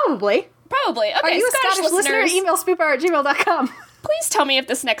 Probably. Okay. Are you a Scottish listener? Email spoophour@gmail.com. Please tell me if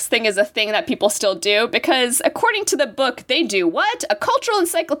this next thing is a thing that people still do, because according to the book, they do what? A cultural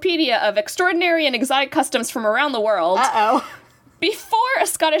encyclopedia of extraordinary and exotic customs from around the world. Uh-oh. Before a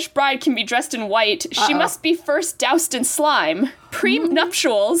Scottish bride can be dressed in white, she must be first doused in slime.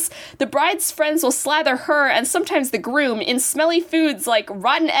 Pre-nuptials, the bride's friends will slather her and sometimes the groom in smelly foods like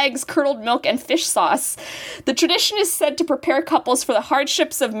rotten eggs, curdled milk, and fish sauce. The tradition is said to prepare couples for the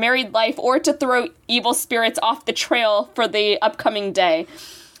hardships of married life or to throw evil spirits off the trail for the upcoming day.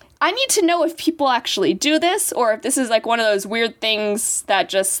 I need to know if people actually do this, or if this is one of those weird things that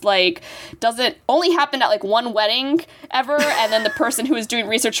just doesn't only happen at one wedding ever, and then the person who was doing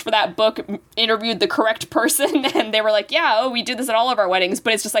research for that book interviewed the correct person, and they were like, yeah, we do this at all of our weddings,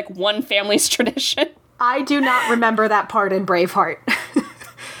 but it's just one family's tradition. I do not remember that part in Braveheart.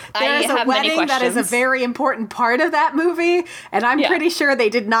 There is a wedding that is a very important part of that movie, and I'm pretty sure they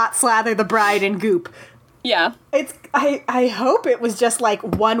did not slather the bride in goop. Yeah. I hope it was just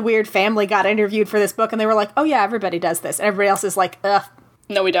one weird family got interviewed for this book and they were like, oh yeah, everybody does this. And everybody else is like, ugh.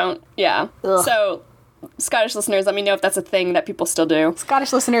 No, we don't. Yeah. Ugh. So, Scottish listeners, let me know if that's a thing that people still do.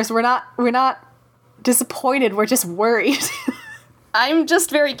 Scottish listeners, we're not disappointed. We're just worried. I'm just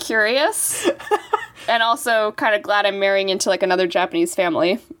very curious. And also kind of glad I'm marrying into another Japanese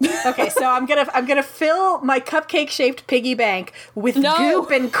family. Okay, so I'm gonna fill my cupcake-shaped piggy bank with goop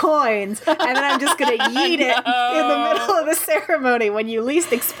and coins, and then I'm just gonna yeet it in the middle of the ceremony when you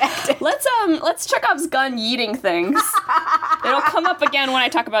least expect it. Let's Chekhov's gun yeeting things. It'll come up again when I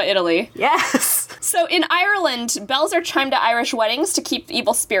talk about Italy. Yes. So in Ireland, bells are chimed at Irish weddings to keep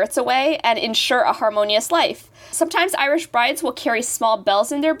evil spirits away and ensure a harmonious life. Sometimes Irish brides will carry small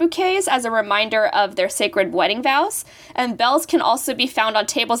bells in their bouquets as a reminder of their sacred wedding vows, and bells can also be found on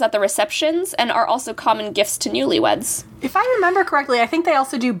tables at the receptions and are also common gifts to newlyweds. If I remember correctly, I think they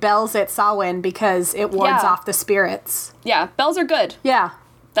also do bells at Samhain because it wards off the spirits. Yeah, bells are good. Yeah.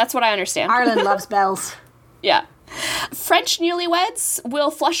 That's what I understand. Ireland loves bells. Yeah. French newlyweds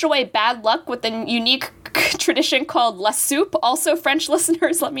will flush away bad luck with a unique tradition called La Soupe. Also, French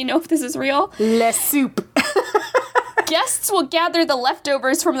listeners, let me know if this is real. La Soupe. Guests will gather the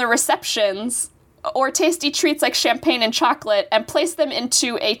leftovers from the receptions or tasty treats like champagne and chocolate and place them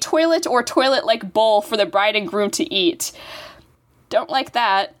into a toilet or toilet-like bowl for the bride and groom to eat. Don't like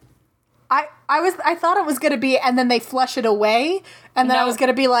that. I thought it was gonna be, and then they flush it away, and then I was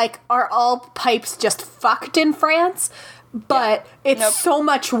gonna be like, are all pipes just fucked in France? But it's so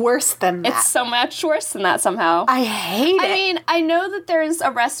much worse than that. It's so much worse than that somehow. I hate it. I mean, I know that there's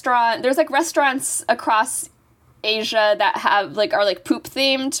like restaurants across Asia that have are poop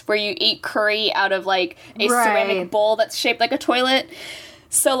themed, where you eat curry out of like a ceramic bowl that's shaped like a toilet.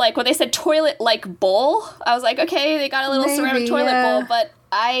 So like when they said toilet like bowl, I was like, okay, they got a little ceramic toilet bowl, but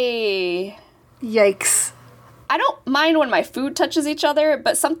Yikes. I don't mind when my food touches each other,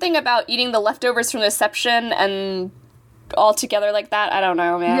 but something about eating the leftovers from the reception and all together like that, I don't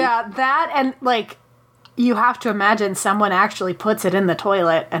know, man. Yeah, that, and like you have to imagine someone actually puts it in the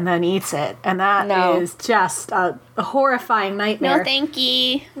toilet and then eats it, and that is just a horrifying nightmare. No, thank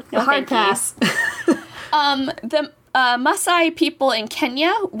you. No, hard pass. The Maasai people in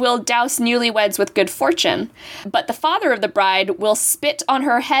Kenya will douse newlyweds with good fortune, but the father of the bride will spit on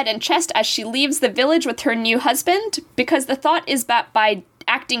her head and chest as she leaves the village with her new husband, because the thought is that by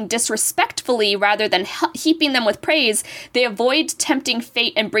acting disrespectfully rather than heaping them with praise, they avoid tempting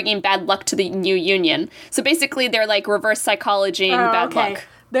fate and bringing bad luck to the new union. So basically, they're like reverse psychology and bad luck.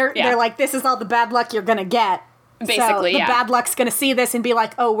 They're like, this is all the bad luck you're gonna get. Basically, so the bad luck's gonna see this and be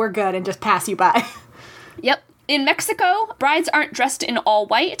like, oh, we're good, and just pass you by. Yep. In Mexico, brides aren't dressed in all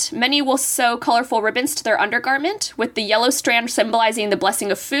white. Many will sew colorful ribbons to their undergarment, with the yellow strand symbolizing the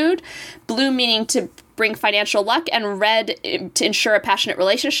blessing of food, blue meaning to bring financial luck, and red to ensure a passionate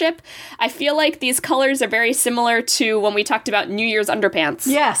relationship. I feel like these colors are very similar to when we talked about New Year's underpants.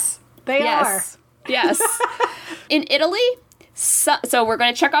 Yes, they are. Yes. In Italy, so we're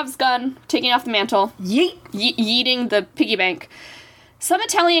going to Chekhov's gun, taking off the mantle. Yeet. Yeeting the piggy bank. Some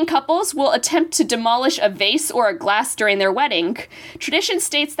Italian couples will attempt to demolish a vase or a glass during their wedding. Tradition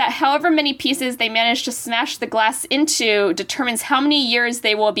states that however many pieces they manage to smash the glass into determines how many years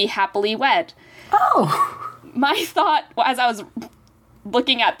they will be happily wed. Oh. My thought as I was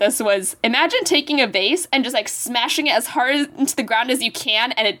looking at this was, imagine taking a vase and just like smashing it as hard into the ground as you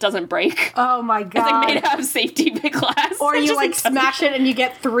can and it doesn't break. Oh my god. It's like made out of safety big glass. Or you like smash it and you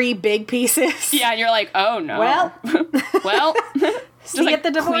get 3 big pieces. Yeah, and you're like, oh no. Well. Just get the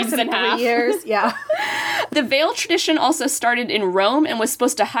divorce in 3 years. Yeah. The veil tradition also started in Rome and was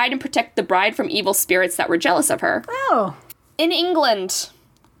supposed to hide and protect the bride from evil spirits that were jealous of her. Oh. In England,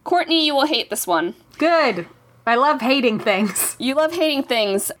 Courtney, you will hate this one. Good. I love hating things. You love hating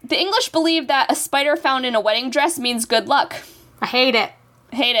things. The English believe that a spider found in a wedding dress means good luck. I hate it.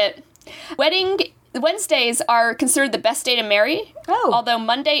 Hate it. Wednesdays are considered the best day to marry. Oh. Although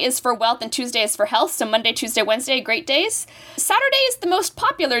Monday is for wealth and Tuesday is for health, so Monday, Tuesday, Wednesday, great days. Saturday is the most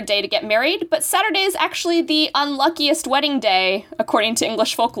popular day to get married, but Saturday is actually the unluckiest wedding day, according to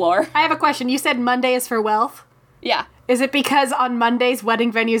English folklore. I have a question. You said Monday is for wealth? Yeah. Is it because on Mondays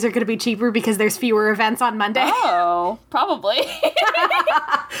wedding venues are going to be cheaper because there's fewer events on Monday? Oh, probably.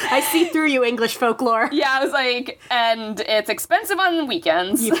 I see through you, English folklore. Yeah, I was like, and it's expensive on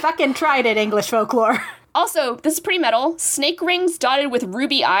weekends. You fucking tried it, English folklore. Also, this is pretty metal. Snake rings dotted with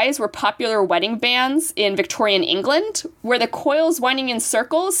ruby eyes were popular wedding bands in Victorian England, where the coils winding in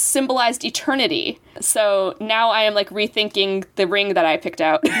circles symbolized eternity. So now I am like rethinking the ring that I picked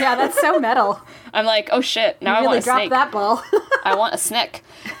out. Yeah, that's so metal. I'm like, oh shit, now I want a snake. You really dropped that ball. I want a snake.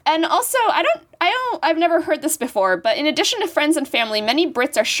 And also, I've never heard this before, but in addition to friends and family, many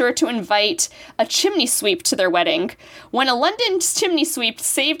Brits are sure to invite a chimney sweep to their wedding. When a London chimney sweep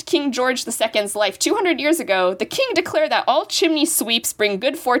saved King George II's life 200 years ago, the king declared that all chimney sweeps bring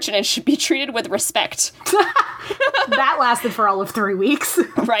good fortune and should be treated with respect. That lasted for all of 3 weeks.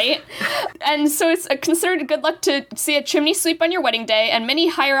 Right? And so it's considered good luck to see a chimney sweep on your wedding day, and many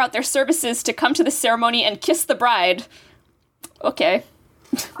hire out their services to come to the ceremony and kiss the bride. Okay.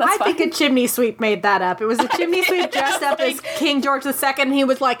 I think a chimney sweep made that up. It was a chimney sweep dressed up as King George II, and he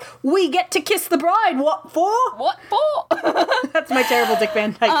was like, we get to kiss the bride. What for? What for? That's my terrible Dick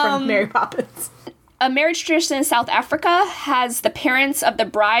Van Dyke from Mary Poppins. A marriage tradition in South Africa has the parents of the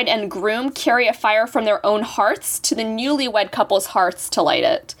bride and groom carry a fire from their own hearths to the newlywed couple's hearths to light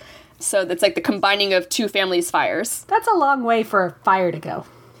it. So that's like the combining of two families' fires. That's a long way for a fire to go.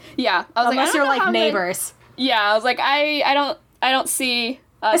 Yeah. I was Unless like, you're like neighbors. Yeah, I was like, I don't see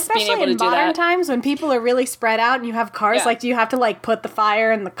us especially being able to do that. Especially in modern times when people are really spread out and you have cars, like, do you have to, like, put the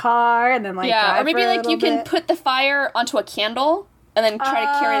fire in the car and then, like, drive or maybe, for a like, you can bit? put the fire onto a candle and then try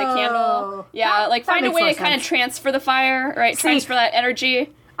to carry the candle. Yeah, find a way to kind of transfer the fire, right? Transfer that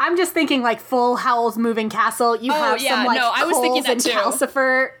energy. I'm just thinking like full Howl's Moving Castle. You have some like I was thinking coals that and too.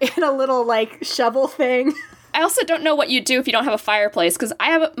 calcifer in a little like shovel thing. I also don't know what you do if you don't have a fireplace, because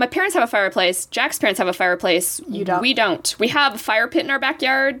my parents have a fireplace. Jack's parents have a fireplace. You don't. We don't. We have a fire pit in our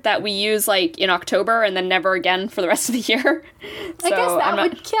backyard that we use like in October and then never again for the rest of the year. I guess that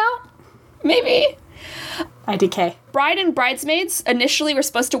would count. Maybe. IDK. Bride and bridesmaids initially were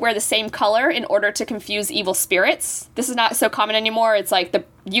supposed to wear the same color in order to confuse evil spirits. This is not so common anymore. It's like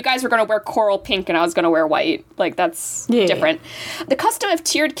you guys were going to wear coral pink and I was going to wear white. Like, that's different. The custom of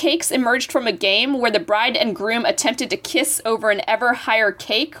tiered cakes emerged from a game where the bride and groom attempted to kiss over an ever higher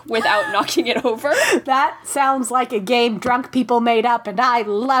cake without knocking it over. That sounds like a game drunk people made up, and I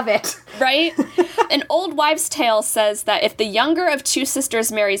love it. Right? An old wives' tale says that if the younger of two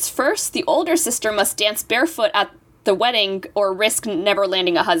sisters marries first, the older sister must dance barefoot at the wedding or risk never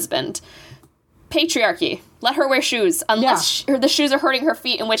landing a husband. Patriarchy. Let her wear shoes, unless the shoes are hurting her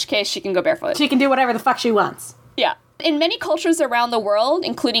feet, in which case she can go barefoot. She can do whatever the fuck she wants. Yeah. In many cultures around the world,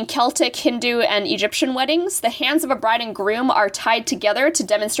 including Celtic, Hindu, and Egyptian weddings, the hands of a bride and groom are tied together to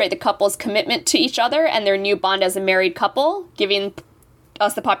demonstrate the couple's commitment to each other and their new bond as a married couple, giving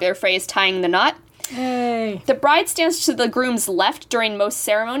us the popular phrase, tying the knot. Hey. The bride stands to the groom's left during most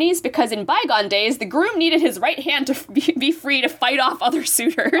ceremonies because in bygone days, the groom needed his right hand to be free to fight off other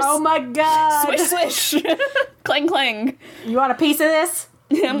suitors. Oh my god. Swish, swish. Clang, clang. You want a piece of this?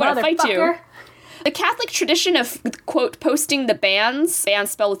 I'm going to fight you. The Catholic tradition of, quote, posting the bands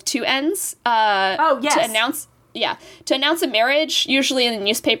spelled with two N's, to announce a marriage, usually in the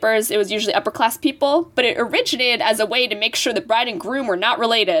newspapers, it was usually upper-class people, but it originated as a way to make sure the bride and groom were not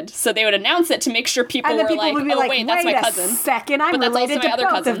related. So they would announce it to make sure people were like, oh, wait, that's my cousin. Wait a second, I'm related to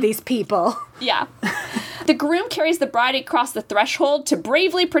both of these people. Yeah. The groom carries the bride across the threshold to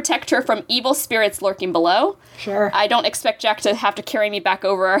bravely protect her from evil spirits lurking below. Sure. I don't expect Jack to have to carry me back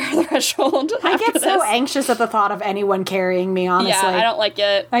over our threshold. I get so anxious at the thought of anyone carrying me, honestly. Yeah, I don't like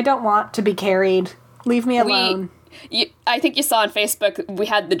it. I don't want to be carried. Leave me alone. I think you saw on Facebook, we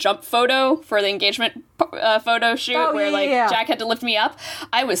had the jump photo for the engagement photo shoot where Jack had to lift me up.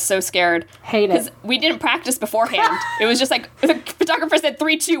 I was so scared. Hate it. Because we didn't practice beforehand. It was just like, the photographer said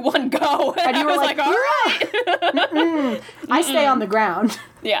 3, 2, 1, go. And you were like all right. I stay on the ground.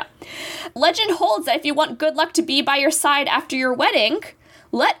 Yeah. Legend holds that if you want good luck to be by your side after your wedding,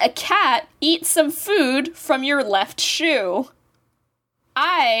 let a cat eat some food from your left shoe.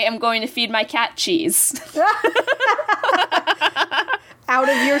 I am going to feed my cat cheese. Out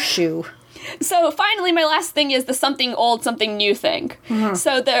of your shoe. So finally, my last thing is the something old, something new thing. Mm-hmm.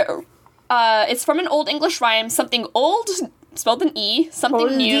 So it's from an Old English rhyme. Something old, spelled an E, something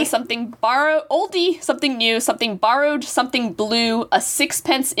oldie. New, something borrowed, oldie, something new, something borrowed, something blue, a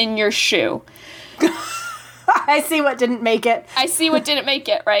sixpence in your shoe. I see what didn't make it. I see what didn't make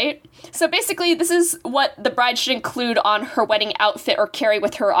it, right? So basically, this is what the bride should include on her wedding outfit or carry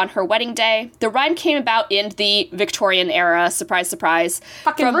with her on her wedding day. The rhyme came about in the Victorian era, surprise, surprise.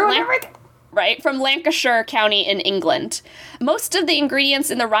 Fucking ruined everything. Right, from Lancashire County in England. Most of the ingredients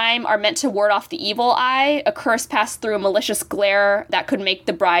in the rhyme are meant to ward off the evil eye, a curse passed through a malicious glare that could make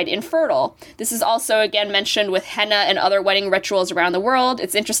the bride infertile. This is also, again, mentioned with henna and other wedding rituals around the world.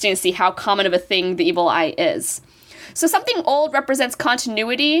 It's interesting to see how common of a thing the evil eye is. So something old represents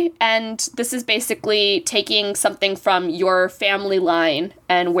continuity, and this is basically taking something from your family line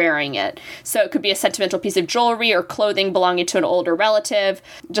and wearing it. So it could be a sentimental piece of jewelry or clothing belonging to an older relative,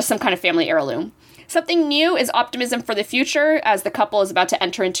 just some kind of family heirloom. Something new is optimism for the future, as the couple is about to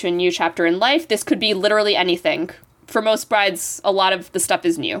enter into a new chapter in life. This could be literally anything. For most brides, a lot of the stuff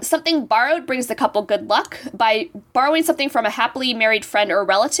is new. Something borrowed brings the couple good luck. By borrowing something from a happily married friend or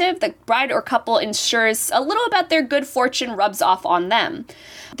relative, the bride or couple ensures a little about their good fortune rubs off on them.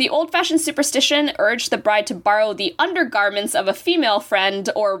 The old-fashioned superstition urged the bride to borrow the undergarments of a female friend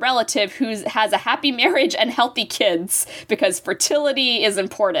or relative who has a happy marriage and healthy kids, because fertility is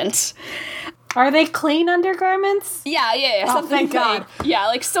important. Are they clean undergarments? Yeah. Oh, thank God. Yeah,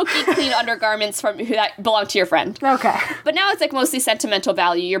 like silky clean undergarments from who that belong to your friend. Okay. But now it's like mostly sentimental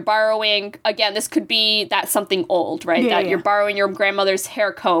value. You're borrowing, again, this could be that something old, right? You're borrowing your grandmother's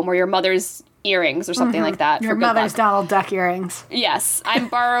hair comb or your mother's earrings or something like that. Your mother's Donald Duck earrings. Yes. I'm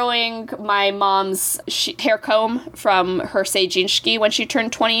borrowing my mom's hair comb from her Seijinshiki when she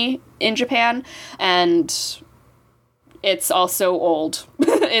turned 20 in Japan. And it's also old.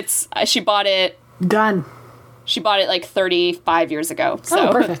 She bought it. Done. She bought it like 35 years ago.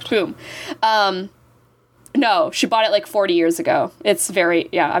 So, perfect. Boom. No, she bought it like 40 years ago. It's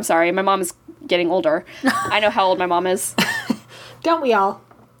I'm sorry. My mom is getting older. I know how old my mom is. Don't we all?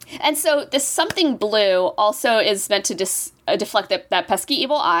 And so this something blue also is meant to deflect that pesky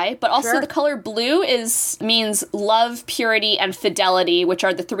evil eye, but also Sure. the color blue means love, purity, and fidelity, which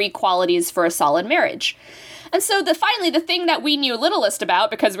are the 3 qualities for a solid marriage. And so finally, the thing that we knew littlest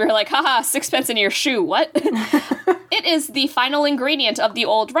about, because we were like, haha, 6 pence in your shoe, what? It is the final ingredient of the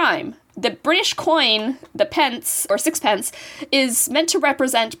old rhyme. The British coin, the pence, or 6 pence, is meant to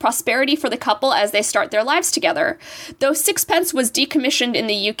represent prosperity for the couple as they start their lives together. Though 6 pence was decommissioned in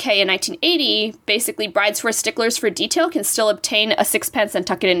the UK in 1980, basically brides who are sticklers for detail can still obtain a 6 pence and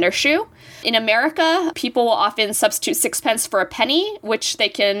tuck it in their shoe. In America, people will often substitute 6 pence for a penny, which they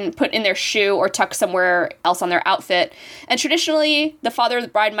can put in their shoe or tuck somewhere else on their outfit. And traditionally, the father of the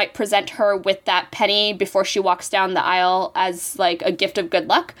bride might present her with that penny before she walks down the aisle as like a gift of good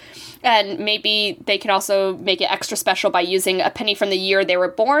luck. And maybe they can also make it extra special by using a penny from the year they were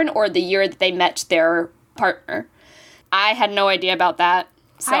born or the year that they met their partner. I had no idea about that,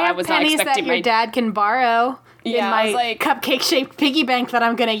 so I was not expecting pennies that your dad can borrow in I was my like, cupcake-shaped piggy bank that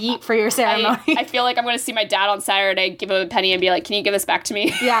I'm gonna yeet for your ceremony. I feel like I'm going to see my dad on Saturday, give him a penny, and be like, "Can you give this back to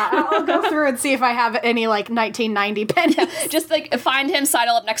me?" Yeah, I'll go through and see if I have any like 1990 pennies. Just like find him,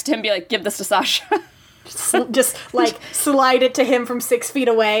 sidle up next to him, and be like, "Give this to Sasha." Just like slide it to him from 6 feet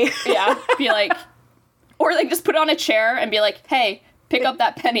away. Yeah, be like, or like just put it on a chair and be like, "Hey, pick up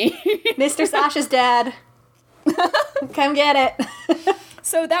that penny." Mr. Sasha's dad. Come get it.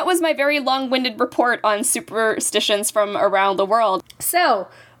 So that was my very long-winded report on superstitions from around the world. So,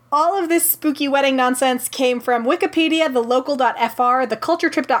 all of this spooky wedding nonsense came from Wikipedia, thelocal.fr,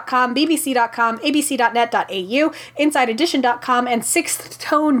 theculturetrip.com, bbc.com, abc.net.au, insideedition.com, and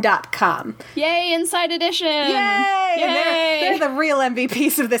sixthtone.com. Yay, Inside Edition! Yay! Yay! They're the real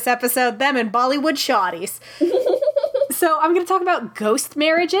MVPs of this episode, them and Bollywood shawties. So I'm going to talk about ghost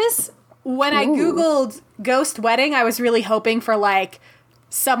marriages. When I Googled ghost wedding, I was really hoping for, like,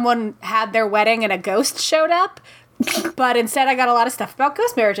 someone had their wedding and a ghost showed up. But instead, I got a lot of stuff about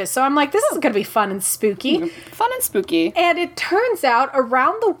ghost marriages. So I'm like, this is going to be fun and spooky. Fun and spooky. And it turns out,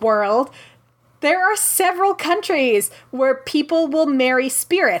 around the world, there are several countries where people will marry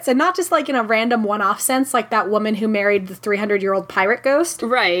spirits. And not just, like, in a random one-off sense, like that woman who married the 300-year-old pirate ghost.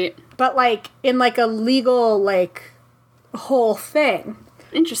 Right. But, like, in, like, a legal, like, whole thing.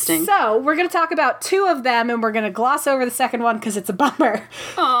 Interesting. So, we're going to talk about 2 of them, and we're going to gloss over the second one because it's a bummer.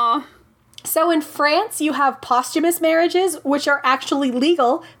 Aw. So in France, you have posthumous marriages, which are actually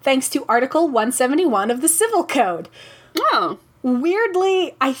legal thanks to Article 171 of the Civil Code. Oh.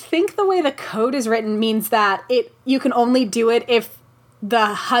 Weirdly, I think the way the code is written means that you can only do it if the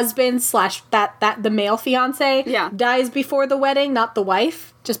husband / the male fiance dies before the wedding, not the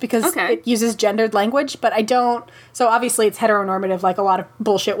wife, just because it uses gendered language. But I don't. So obviously it's heteronormative, like a lot of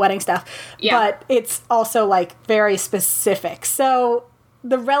bullshit wedding stuff. Yeah. But it's also like very specific. So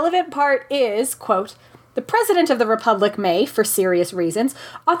the relevant part is, quote, "The President of the Republic may, for serious reasons,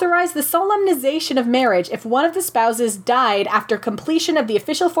 authorize the solemnization of marriage if one of the spouses died after completion of the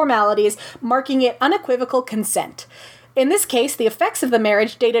official formalities, marking it unequivocal consent. In this case, the effects of the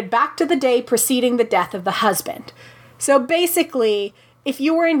marriage dated back to the day preceding the death of the husband." So basically, if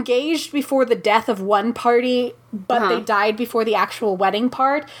you were engaged before the death of one party, but they died before the actual wedding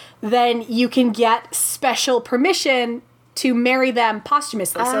part, then you can get special permission to marry them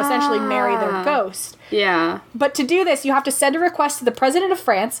posthumously, so essentially marry their ghost. Yeah. But to do this, you have to send a request to the President of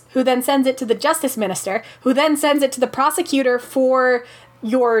France, who then sends it to the Justice Minister, who then sends it to the prosecutor for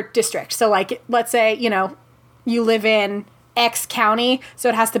your district. So, like, let's say, you know, you live in X county, so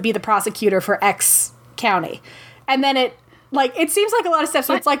it has to be the prosecutor for X county. And then it seems like a lot of steps,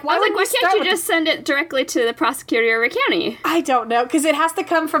 so it's like, why can't you just send it directly to the prosecutor of a county? I don't know, because it has to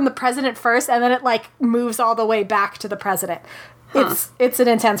come from the president first, and then it, like, moves all the way back to the president. It's an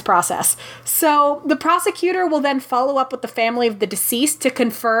intense process. So the prosecutor will then follow up with the family of the deceased to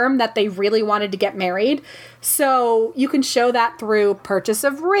confirm that they really wanted to get married. So you can show that through purchase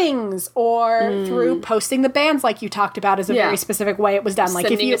of rings or through posting the banns, like you talked about, is a very specific way it was done. Like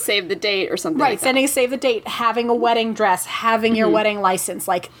sending if you a save the date or something. Right, like sending a save the date, having a wedding dress, having your wedding license,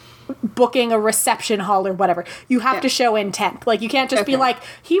 like booking a reception hall or whatever. You have to show intent. Like, you can't just be like,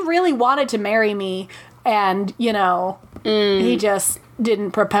 he really wanted to marry me, and, you know, he just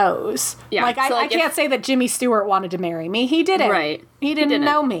didn't propose. Yeah. Like, I can't say that Jimmy Stewart wanted to marry me. He didn't. Right. He didn't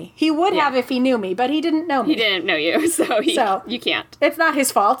know me. He would have if he knew me, but he didn't know me. He didn't know you, so you can't. It's not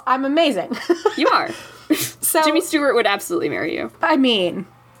his fault. I'm amazing. You are. So Jimmy Stewart would absolutely marry you. I mean,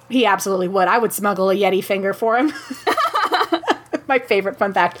 he absolutely would. I would smuggle a Yeti finger for him. My favorite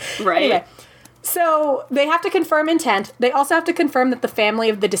fun fact. Right. Anyway. So they have to confirm intent. They also have to confirm that the family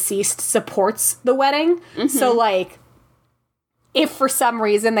of the deceased supports the wedding. Mm-hmm. So, like, If for some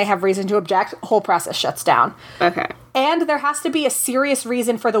reason they have reason to object, whole process shuts down. Okay. And there has to be a serious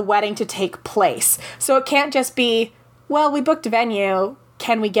reason for the wedding to take place. So it can't just be, well, we booked a venue,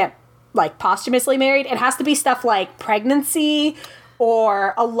 can we get, like, posthumously married? It has to be stuff like pregnancy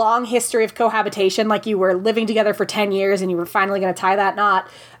or a long history of cohabitation, like you were living together for 10 years and you were finally going to tie that knot.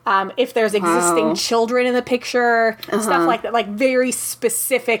 If there's existing children in the picture, stuff like that, like very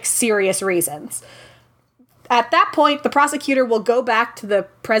specific, serious reasons. At that point, the prosecutor will go back to the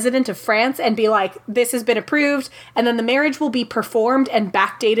president of France and be like, this has been approved, and then the marriage will be performed and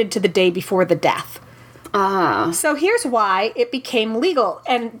backdated to the day before the death. So here's why it became legal.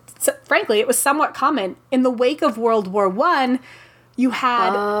 And frankly, it was somewhat common. In the wake of World War I, you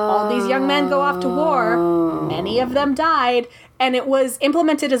had all these young men go off to war. Many of them died. And it was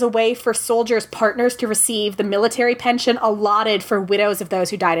implemented as a way for soldiers' partners to receive the military pension allotted for widows of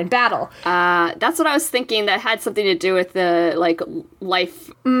those who died in battle. That's what I was thinking. That had something to do with the, like,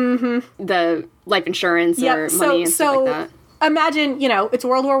 life, the life insurance or money and stuff like that. Imagine, you know, it's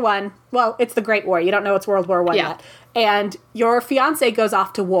World War I. Well, it's the Great War. You don't know it's World War I yet. And your fiance goes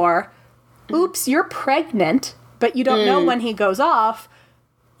off to war. Oops, you're pregnant, but you don't know when he goes off.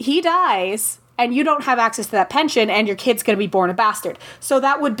 He dies, and you don't have access to that pension, and your kid's going to be born a bastard. So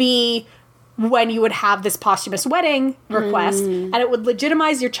that would be when you would have this posthumous wedding request, and it would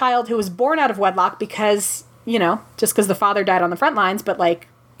legitimize your child who was born out of wedlock because, you know, just because the father died on the front lines, but, like,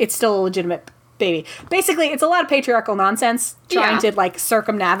 it's still a legitimate baby. Basically, it's a lot of patriarchal nonsense trying to, like,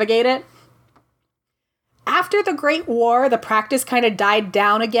 circumnavigate it. After the Great War, the practice kind of died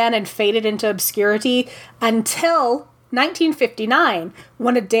down again and faded into obscurity until 1959,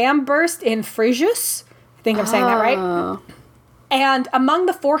 when a dam burst in Fréjus. I think I'm saying that right. And among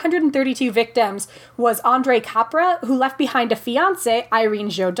the 432 victims was André Capra, who left behind a fiancée, Irene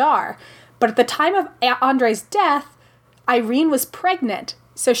Jodard. But at the time of André's death, Irene was pregnant.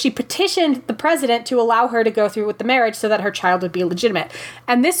 So she petitioned the president to allow her to go through with the marriage so that her child would be legitimate.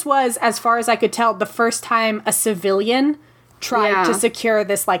 And this was, as far as I could tell, the first time a civilian tried to secure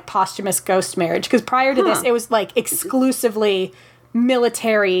this, like, posthumous ghost marriage. Because prior to this, it was, like, exclusively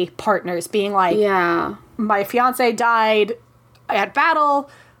military partners being like, my fiancé died at battle,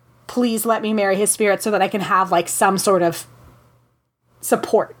 please let me marry his spirit so that I can have, like, some sort of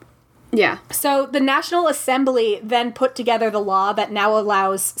support. Yeah. So the National Assembly then put together the law that now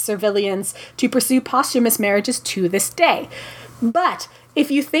allows civilians to pursue posthumous marriages to this day. But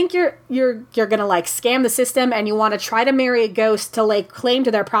if you think you're gonna, like, scam the system and you want to try to marry a ghost to lay claim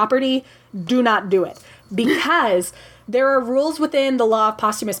to their property, do not do it. Because there are rules within the law of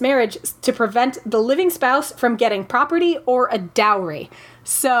posthumous marriage to prevent the living spouse from getting property or a dowry.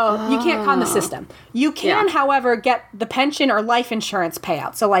 So you can't con the system. You can, however, get the pension or life insurance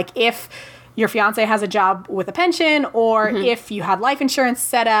payout. So, like, if your fiance has a job with a pension, or if you had life insurance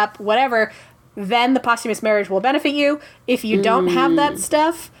set up, whatever, then the posthumous marriage will benefit you. If you don't have that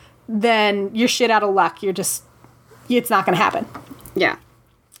stuff, then you're shit out of luck. It's not going to happen. Yeah.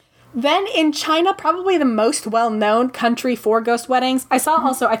 Then in China, probably the most well-known country for ghost weddings, I saw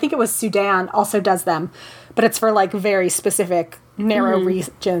also, I think it was Sudan also does them, but it's for, like, very specific, narrow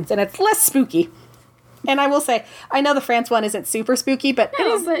regions, and it's less spooky. And I will say, I know the France one isn't super spooky, but it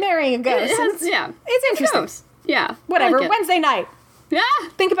is marrying a ghost. It's interesting. Yeah. Whatever. Like Wednesday night. Yeah.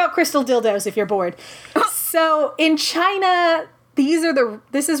 Think about crystal dildos if you're bored. So in China,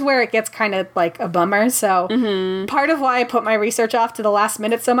 this is where it gets kind of like a bummer. So part of why I put my research off to the last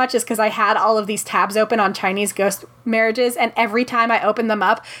minute so much is because I had all of these tabs open on Chinese ghost marriages, and every time I opened them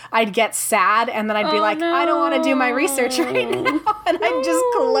up, I'd get sad, and then I'd be like, I don't want to do my research right now, and I'd just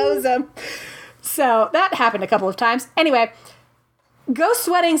close them. So that happened a couple of times. Anyway, ghost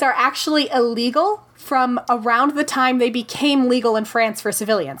weddings are actually illegal from around the time they became legal in France for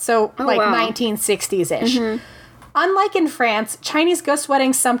civilians. So 1960s-ish. Unlike in France, Chinese ghost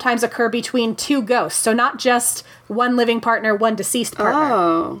weddings sometimes occur between two ghosts, so not just one living partner, one deceased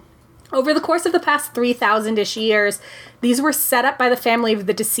partner. Over the course of the past 3,000-ish years, these were set up by the family of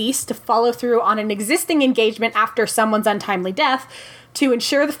the deceased to follow through on an existing engagement after someone's untimely death, to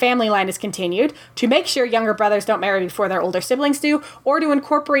ensure the family line is continued, to make sure younger brothers don't marry before their older siblings do, or to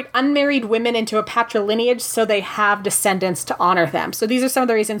incorporate unmarried women into a patrilineage so they have descendants to honor them. So these are some of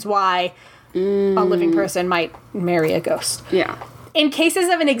the reasons why a living person might marry a ghost. Yeah. In cases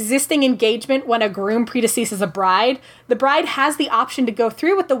of an existing engagement when a groom predeceases a bride, the bride has the option to go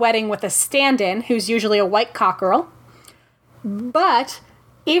through with the wedding with a stand-in, who's usually a white cockerel. But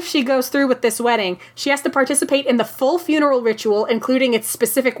if she goes through with this wedding, she has to participate in the full funeral ritual, including its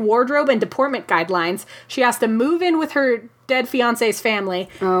specific wardrobe and deportment guidelines. She has to move in with her dead fiancé's family,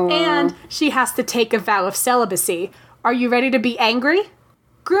 and she has to take a vow of celibacy, Are you ready to be angry?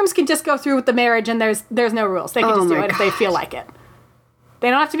 Grooms can just go through with the marriage and there's no rules. They can just do it if they feel like it. They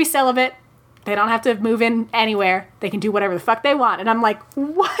don't have to be celibate. They don't have to move in anywhere. They can do whatever the fuck they want. And I'm like,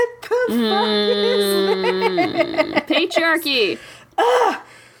 what the fuck is this? Patriarchy.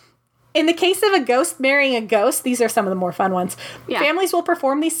 In the case of a ghost marrying a ghost, these are some of the more fun ones. Yeah. Families will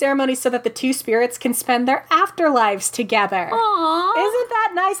perform these ceremonies so that the two spirits can spend their afterlives together. Aww. Isn't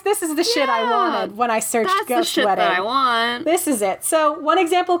that nice? This is the shit I wanted when I searched ghost wedding. That's the shit that I want. This is it. So one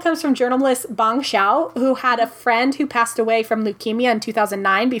example comes from journalist Bong Xiao, who had a friend who passed away from leukemia in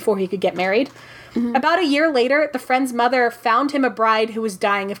 2009 before he could get married. Mm-hmm. About a year later, the friend's mother found him a bride who was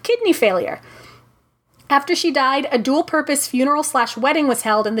dying of kidney failure. After she died, a dual-purpose funeral/wedding was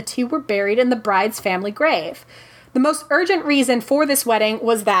held, and the two were buried in the bride's family grave. The most urgent reason for this wedding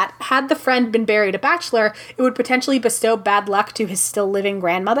was that, had the friend been buried a bachelor, it would potentially bestow bad luck to his still-living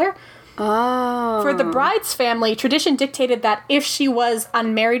grandmother. Oh. For the bride's family, tradition dictated that if she was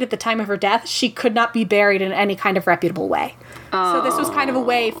unmarried at the time of her death, she could not be buried in any kind of reputable way. Oh. So this was kind of a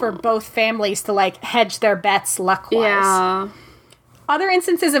way for both families to, like, hedge their bets luck-wise. Yeah. Other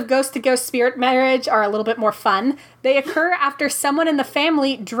instances of ghost-to-ghost spirit marriage are a little bit more fun. They occur after someone in the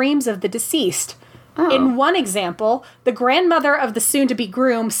family dreams of the deceased. Oh. In one example, the grandmother of the soon-to-be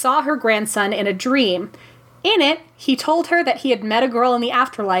groom saw her grandson in a dream. In it, he told her that he had met a girl in the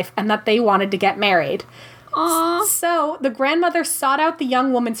afterlife and that they wanted to get married. Aww. So, the grandmother sought out the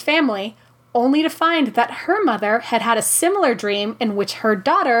young woman's family, only to find that her mother had had a similar dream in which her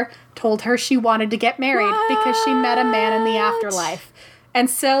daughter told her she wanted to get married because she met a man in the afterlife. And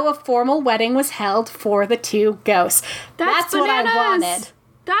so a formal wedding was held for the two ghosts. That's what I wanted.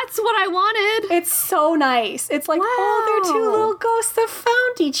 That's what I wanted. It's so nice. It's like, oh, they're two little ghosts that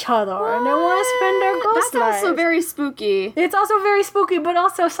found each other and they want to spend their ghost life. That's also very spooky. It's also very spooky, but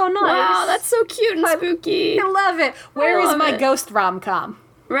also so nice. Wow, that's so cute and spooky. I love it. Where is my ghost rom-com?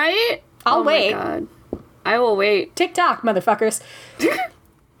 Right? I'll wait. Oh my God. I will wait. TikTok, motherfuckers.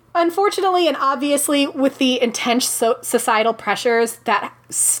 Unfortunately and obviously, with the intense societal pressures that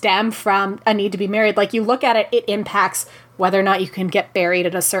stem from a need to be married, like, you look at it, it impacts whether or not you can get buried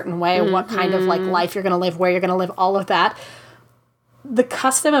in a certain way, what kind of, like, life you're going to live, where you're going to live, all of that. The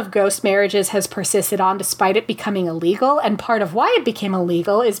custom of ghost marriages has persisted on despite it becoming illegal, and part of why it became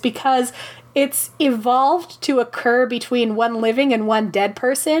illegal is because it's evolved to occur between one living and one dead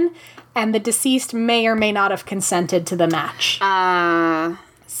person, and the deceased may or may not have consented to the match.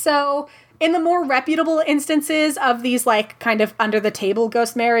 So, in the more reputable instances of these, like, kind of under-the-table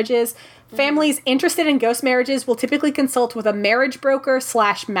ghost marriages, families interested in ghost marriages will typically consult with a marriage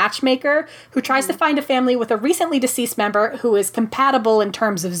broker/matchmaker who tries to find a family with a recently deceased member who is compatible in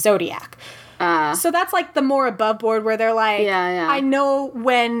terms of zodiac. So that's, like, the more above board where they're like, I know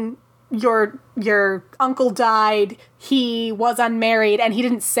when your uncle died, he was unmarried, and he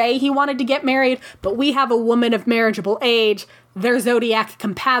didn't say he wanted to get married, but we have a woman of marriageable age. They're zodiac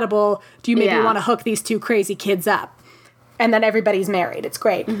compatible. Do you maybe want to hook these two crazy kids up? And then everybody's married. It's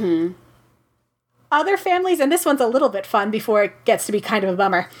great. Mm-hmm. Other families, and this one's a little bit fun before it gets to be kind of a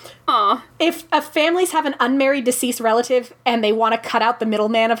bummer. Aww. If families have an unmarried deceased relative and they want to cut out the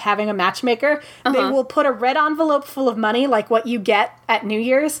middleman of having a matchmaker, they will put a red envelope full of money, like what you get at New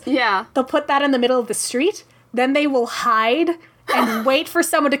Year's. Yeah. They'll put that in the middle of the street. Then they will hide and wait for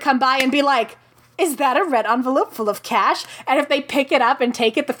someone to come by and be like, is that a red envelope full of cash? And if they pick it up and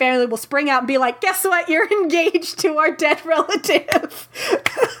take it, the family will spring out and be like, guess what? You're engaged to our dead relative.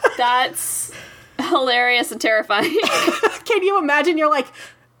 That's hilarious and terrifying. Can you imagine? You're like,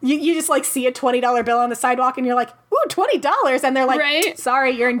 you just like see a $20 bill on the sidewalk and you're like, ooh, $20. And they're like,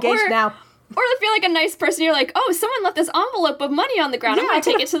 sorry, you're engaged now. Or if you're like a nice person, you're like, oh, someone left this envelope of money on the ground. I'm going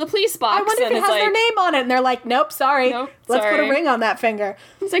to take it to the police box. I wonder if it has their name on it. And they're like, nope, sorry. Let's put a ring on that finger.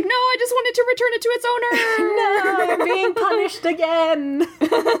 It's like, no, I just wanted to return it to its owner. No, you're being punished again.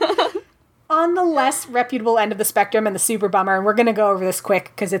 On the less reputable end of the spectrum and the super bummer, and we're going to go over this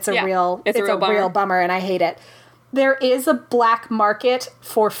quick because it's a real bummer and I hate it. There is a black market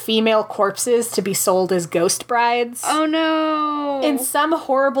for female corpses to be sold as ghost brides. Oh, no. In some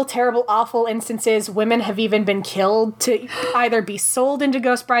horrible, terrible, awful instances, women have even been killed to either be sold into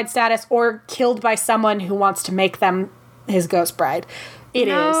ghost bride status or killed by someone who wants to make them his ghost bride. It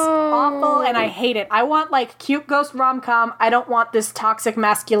is awful, and I hate it. I want, like, cute ghost rom-com. I don't want this toxic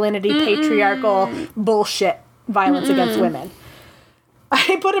masculinity, patriarchal bullshit violence against women.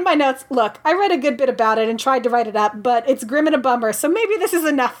 I put in my notes, look, I read a good bit about it and tried to write it up, but it's grim and a bummer, so maybe this is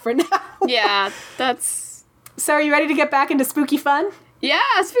enough for now. Yeah, that's... So are you ready to get back into spooky fun? Yeah,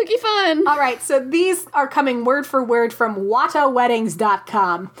 spooky fun! All right, so these are coming word for word from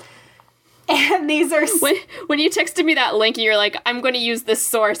WataWeddings.com. And these are... When you texted me that link and you're like, I'm going to use this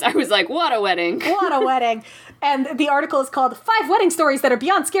source, I was like, what a wedding. What a wedding. And the article is called 5 Wedding Stories That Are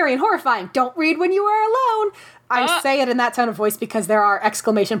Beyond Scary and Horrifying. Don't read when you are alone. I say it in that tone of voice because there are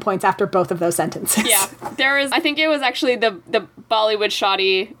exclamation points after both of those sentences. Yeah. There is, I think it was actually the Bollywood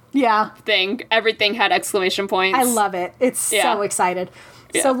shoddy thing. Everything had exclamation points. I love it. It's so excited.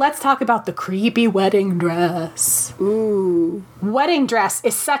 Yeah. So let's talk about the creepy wedding dress. Ooh. Wedding dress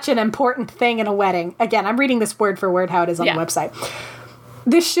is such an important thing in a wedding. Again, I'm reading this word for word how it is on the website.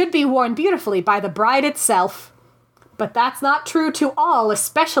 This should be worn beautifully by the bride itself, but that's not true to all,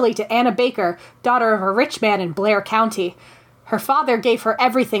 especially to Anna Baker, daughter of a rich man in Blair County. Her father gave her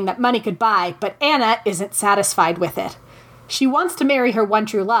everything that money could buy, but Anna isn't satisfied with it. She wants to marry her one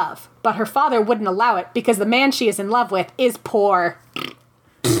true love, but her father wouldn't allow it because the man she is in love with is poor.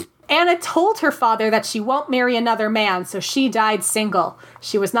 Anna told her father that she won't marry another man, so she died single.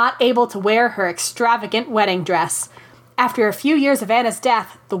 She was not able to wear her extravagant wedding dress. After a few years of Anna's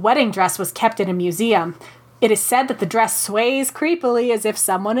death, the wedding dress was kept in a museum. It is said that the dress sways creepily as if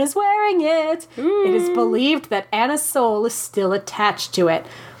someone is wearing it. It is believed that Anna's soul is still attached to it.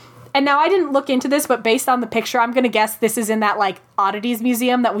 And now I didn't look into this, but based on the picture, I'm going to guess this is in that, like, oddities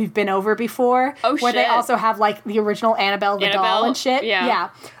museum that we've been over before. Oh, where they also have, like, the original Annabelle the doll and shit.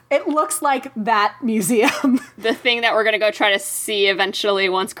 Yeah. It looks like that museum. The thing that we're going to go try to see eventually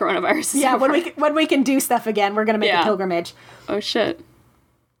once coronavirus is over. when we can do stuff again, we're going to make a pilgrimage. Oh, shit.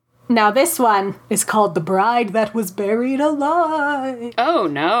 Now, this one is called The Bride That Was Buried Alive. Oh,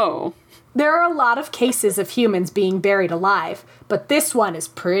 no. There are a lot of cases of humans being buried alive, but this one is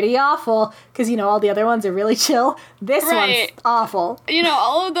pretty awful, because, you know, all the other ones are really chill. This one's awful. You know,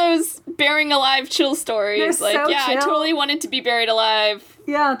 all of those burying alive chill stories. They're so chill. I totally wanted to be buried alive.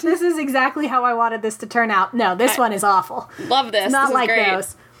 Yeah, this is exactly how I wanted this to turn out. No, this one is awful. Love this. It's not this like great.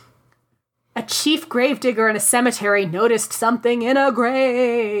 those. A chief gravedigger in a cemetery noticed something in a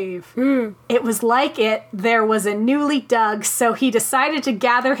grave. It was like there was a newly dug, so he decided to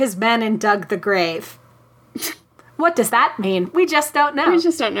gather his men and dug the grave. What does that mean? We just don't know. We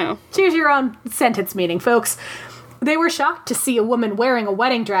just don't know. Choose your own sentence meaning, folks. They were shocked to see a woman wearing a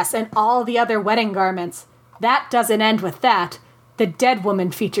wedding dress and all the other wedding garments. That doesn't end with that. The dead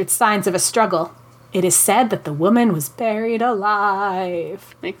woman featured signs of a struggle. It is said that the woman was buried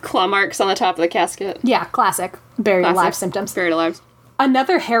alive. Like claw marks on the top of the casket. Yeah, classic. Buried alive symptoms. Buried alive.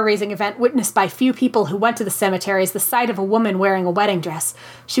 Another hair-raising event witnessed by few people who went to the cemetery is the sight of a woman wearing a wedding dress.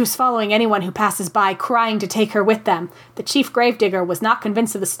 She was following anyone who passes by, crying to take her with them. The chief gravedigger was not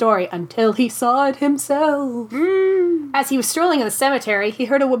convinced of the story until he saw it himself. As he was strolling in the cemetery, he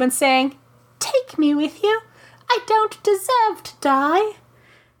heard a woman saying, "Take me with you. I don't deserve to die."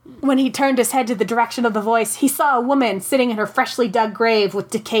 When he turned his head to the direction of the voice, he saw a woman sitting in her freshly dug grave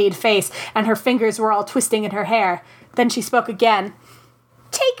with decayed face, and her fingers were all twisting in her hair. Then she spoke again.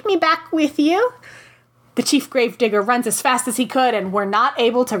 "Take me back with you." The chief gravedigger runs as fast as he could and were not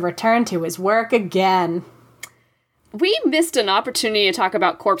able to return to his work again. We missed an opportunity to talk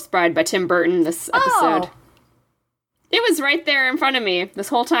about Corpse Bride by Tim Burton this episode. It was right there in front of me this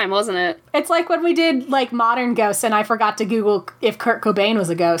whole time, wasn't it? It's like when we did, like, modern ghosts, and I forgot to Google if Kurt Cobain was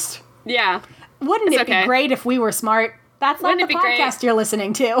a ghost. Yeah. Wouldn't it be great if we were smart? That's not the podcast you're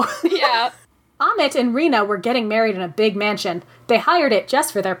listening to. Yeah. Amit and Rena were getting married in a big mansion. They hired it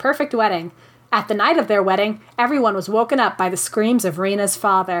just for their perfect wedding. At the night of their wedding, everyone was woken up by the screams of Rena's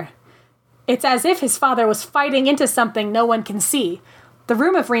father. It's as if his father was fighting into something no one can see. The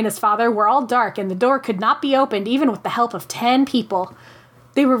room of Rena's father were all dark, and the door could not be opened even with the help of 10 people.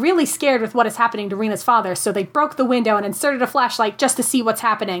 They were really scared with what is happening to Rena's father, so they broke the window and inserted a flashlight just to see what's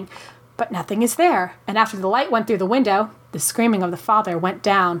happening. But nothing is there, and after the light went through the window, the screaming of the father went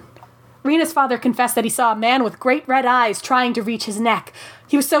down. Rena's father confessed that he saw a man with great red eyes trying to reach his neck.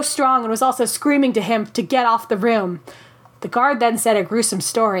 He was so strong and was also screaming to him to get off the room. The guard then said a gruesome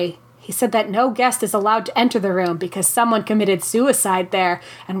story. He said that no guest is allowed to enter the room because someone committed suicide there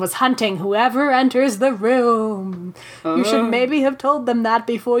and was hunting whoever enters the room. You should maybe have told them that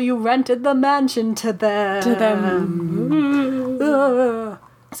before you rented the mansion to them.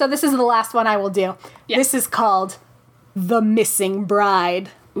 So this is the last one I will do. Yeah. This is called The Missing Bride.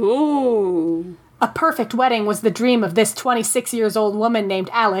 Ooh. A perfect wedding was the dream of this 26-year-old woman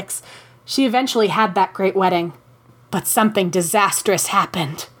named Alex. She eventually had that great wedding. But something disastrous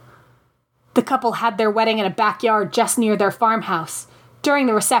happened. The couple had their wedding in a backyard just near their farmhouse. During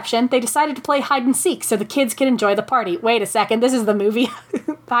the reception, they decided to play hide and seek so the kids could enjoy the party. Wait a second, this is the movie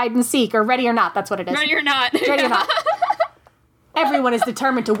Hide and Seek, or Ready or Not, that's what it is. Ready or Not. Ready or Not. Everyone is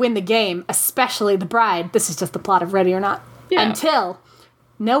determined to win the game, especially the bride. This is just the plot of Ready or Not. Yeah. Until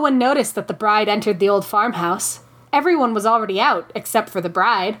No one noticed that the bride entered the old farmhouse. Everyone was already out, except for the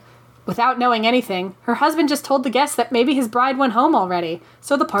bride. Without knowing anything, her husband just told the guests that maybe his bride went home already,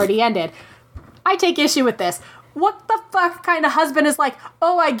 so the party ended. I take issue with this. What the fuck kind of husband is like,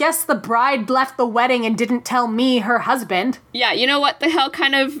 oh, I guess the bride left the wedding and didn't tell me, her husband? Yeah, you know what the hell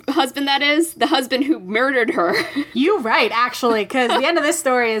kind of husband that is? The husband who murdered her. You right, actually, because the end of this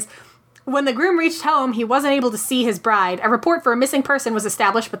story is, when the groom reached home, he wasn't able to see his bride. A report for a missing person was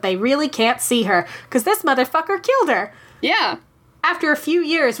established, but they really can't see her, because this motherfucker killed her. Yeah. After a few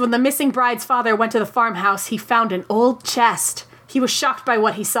years, when the missing bride's father went to the farmhouse, he found an old chest. He was shocked by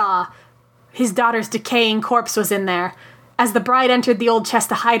what he saw. His daughter's decaying corpse was in there. As the bride entered the old chest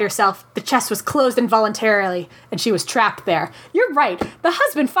to hide herself, the chest was closed involuntarily, and she was trapped there. You're right. The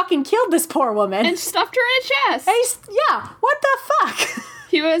husband fucking killed this poor woman. And stuffed her in a chest. Yeah, what the fuck?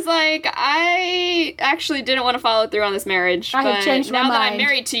 He was like, I actually didn't want to follow through on this marriage, I have changed my now that mind. I'm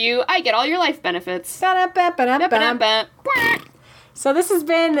married to you, I get all your life benefits. Ba-da-ba-ba-da-ba. So this has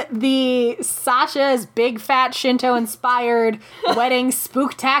been the Sasha's Big Fat Shinto-inspired wedding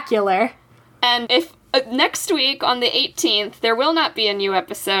spooktacular. And if next week on the 18th, there will not be a new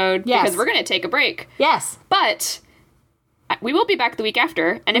episode because we're going to take a break. Yes. But we will be back the week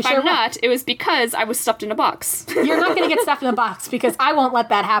after. And if I'm not, it was because I was stuffed in a box. You're not going to get stuffed in a box because I won't let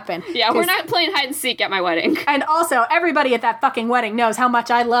that happen. Yeah, we're not playing hide and seek at my wedding. And also, everybody at that fucking wedding knows how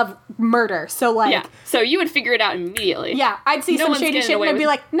much I love murder. So, like... Yeah, so you would figure it out immediately. Yeah, I'd see some shady shit and I'd be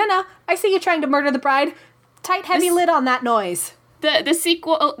like, no, I see you trying to murder the bride. Tight, heavy lid on that noise. The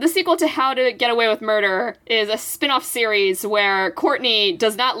sequel to How to Get Away with Murder is a spin-off series where Courtney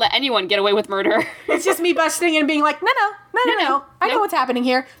does not let anyone get away with murder. It's just me busting in and being like, no. I know what's happening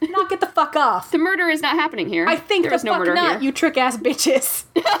here. Knock it the fuck off. The murder is not happening here. I think there the fuck not, here. You trick-ass bitches.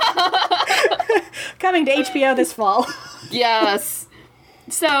 Coming to HBO this fall. Yes.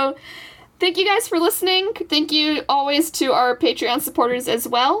 So... thank you guys for listening. Thank you always to our Patreon supporters as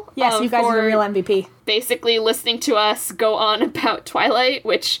well. Yes, you guys are the real MVP. Basically listening to us go on about Twilight,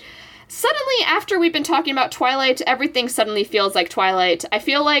 which suddenly, after we've been talking about Twilight, everything suddenly feels like Twilight. I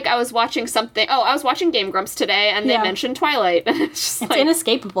feel like I was watching something... Oh, I was watching Game Grumps today, and they mentioned Twilight. It's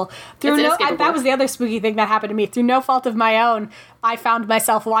inescapable. That was the other spooky thing that happened to me. Through no fault of my own, I found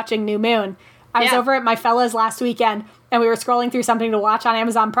myself watching New Moon. I was over at my fella's last weekend, and we were scrolling through something to watch on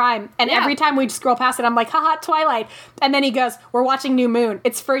Amazon Prime, and every time we'd scroll past it, I'm like, haha, Twilight. And then he goes, we're watching New Moon.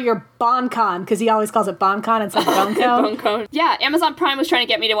 It's for your BonCon, because he always calls it BonCon instead of BoneCon. BoneCon. Yeah, Amazon Prime was trying to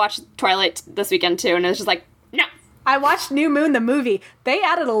get me to watch Twilight this weekend, too, and it was just like, no. I watched New Moon, the movie. They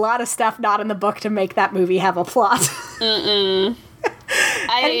added a lot of stuff not in the book to make that movie have a plot. Anyway,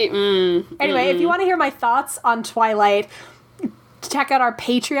 if you want to hear my thoughts on Twilight... check out our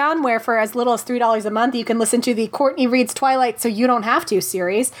Patreon, where for as little as $3 a month, you can listen to the Courtney Reads Twilight So You Don't Have To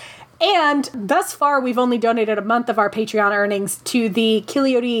series. And thus far, we've only donated a month of our Patreon earnings to the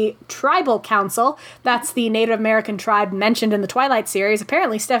Kileoti Tribal Council. That's the Native American tribe mentioned in the Twilight series.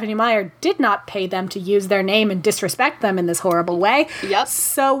 Apparently, Stephenie Meyer did not pay them to use their name and disrespect them in this horrible way. Yep.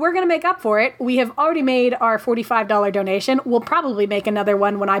 So we're going to make up for it. We have already made our $45 donation. We'll probably make another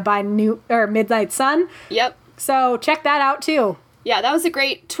one when I buy Midnight Sun. Yep. So check that out, too. Yeah, that was a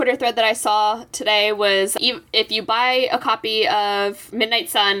great Twitter thread that I saw today was if you buy a copy of Midnight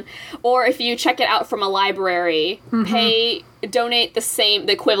Sun or if you check it out from a library, donate the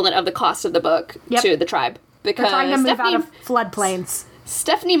equivalent of the cost of the book to the tribe. Because they're trying to move out of floodplains.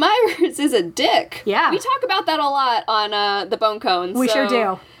 Stephenie Meyers is a dick. Yeah. We talk about that a lot on the Bone Cones. We sure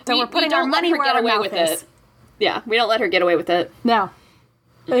do. So we're putting our money where our mouth is. Yeah, we don't let her get away with it. No.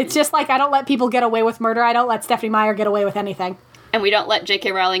 It's just like I don't let people get away with murder. I don't let Stephenie Meyer get away with anything. And we don't let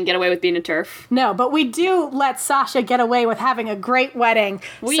J.K. Rowling get away with being a TERF. No, but we do let Sasha get away with having a great wedding.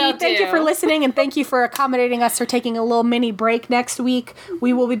 So thank you for listening, and thank you for accommodating us for taking a little mini break next week.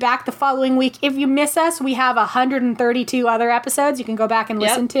 We will be back the following week. If you miss us, we have 132 other episodes you can go back and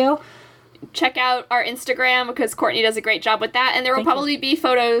listen to. Check out our Instagram, because Courtney does a great job with that, and there will probably be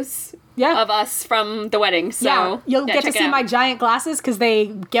photos of us from the wedding. So you'll get to see my giant glasses, because they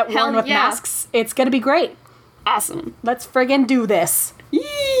get worn with masks. It's going to be great. Awesome. Let's friggin' do this.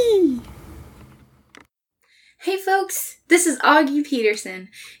 Yee! Hey folks, this is Augie Peterson.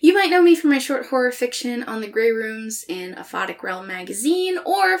 You might know me from my short horror fiction On the Grey Rooms in Aphotic Realm magazine,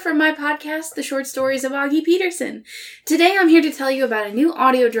 or from my podcast, The Short Stories of Augie Peterson. Today I'm here to tell you about a new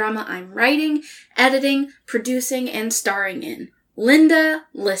audio drama I'm writing, editing, producing, and starring in. Linda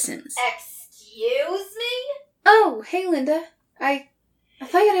Listens. Excuse me? Oh, hey Linda. I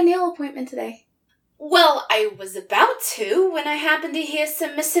thought you had a nail appointment today. Well, I was about to when I happened to hear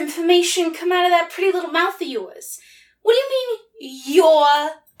some misinformation come out of that pretty little mouth of yours. What do you mean your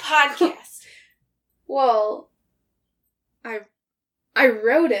podcast? Well, I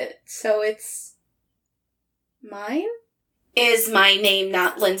wrote it, so it's mine? Is my name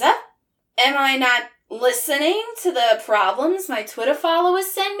not Linda? Am I not listening to the problems my Twitter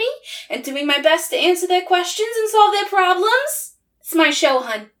followers send me and doing my best to answer their questions and solve their problems? It's my show,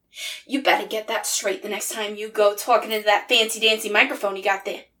 hun. You better get that straight the next time you go talking into that fancy-dancy microphone you got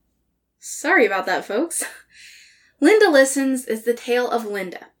there. Sorry about that, folks. Linda Listens is the tale of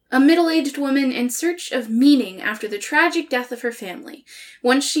Linda, a middle-aged woman in search of meaning after the tragic death of her family.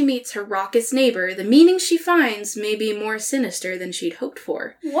 Once she meets her raucous neighbor, the meaning she finds may be more sinister than she'd hoped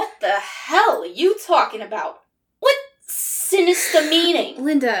for. What the hell are you talking about? What sinister meaning?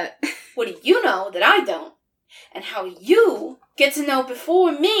 Linda... What do you know that I don't? And how you get to know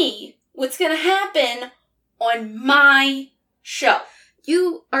before me what's gonna happen on my show.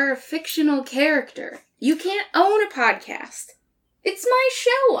 You are a fictional character. You can't own a podcast. It's my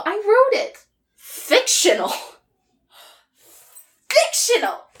show. I wrote it. Fictional.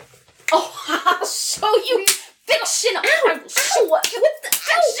 Fictional. Oh, I'll show you fictional. I will show you what the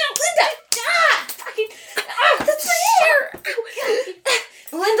fictional. Linda. That's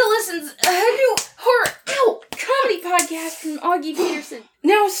Linda Listens, a new horror comedy podcast from Augie Peterson.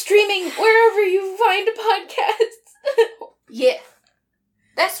 Now streaming wherever you find podcasts. Yeah.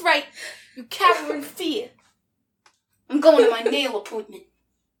 That's right. You cower in fear. I'm going to my nail appointment.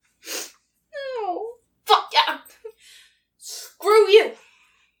 No. Fuck yeah. Screw you.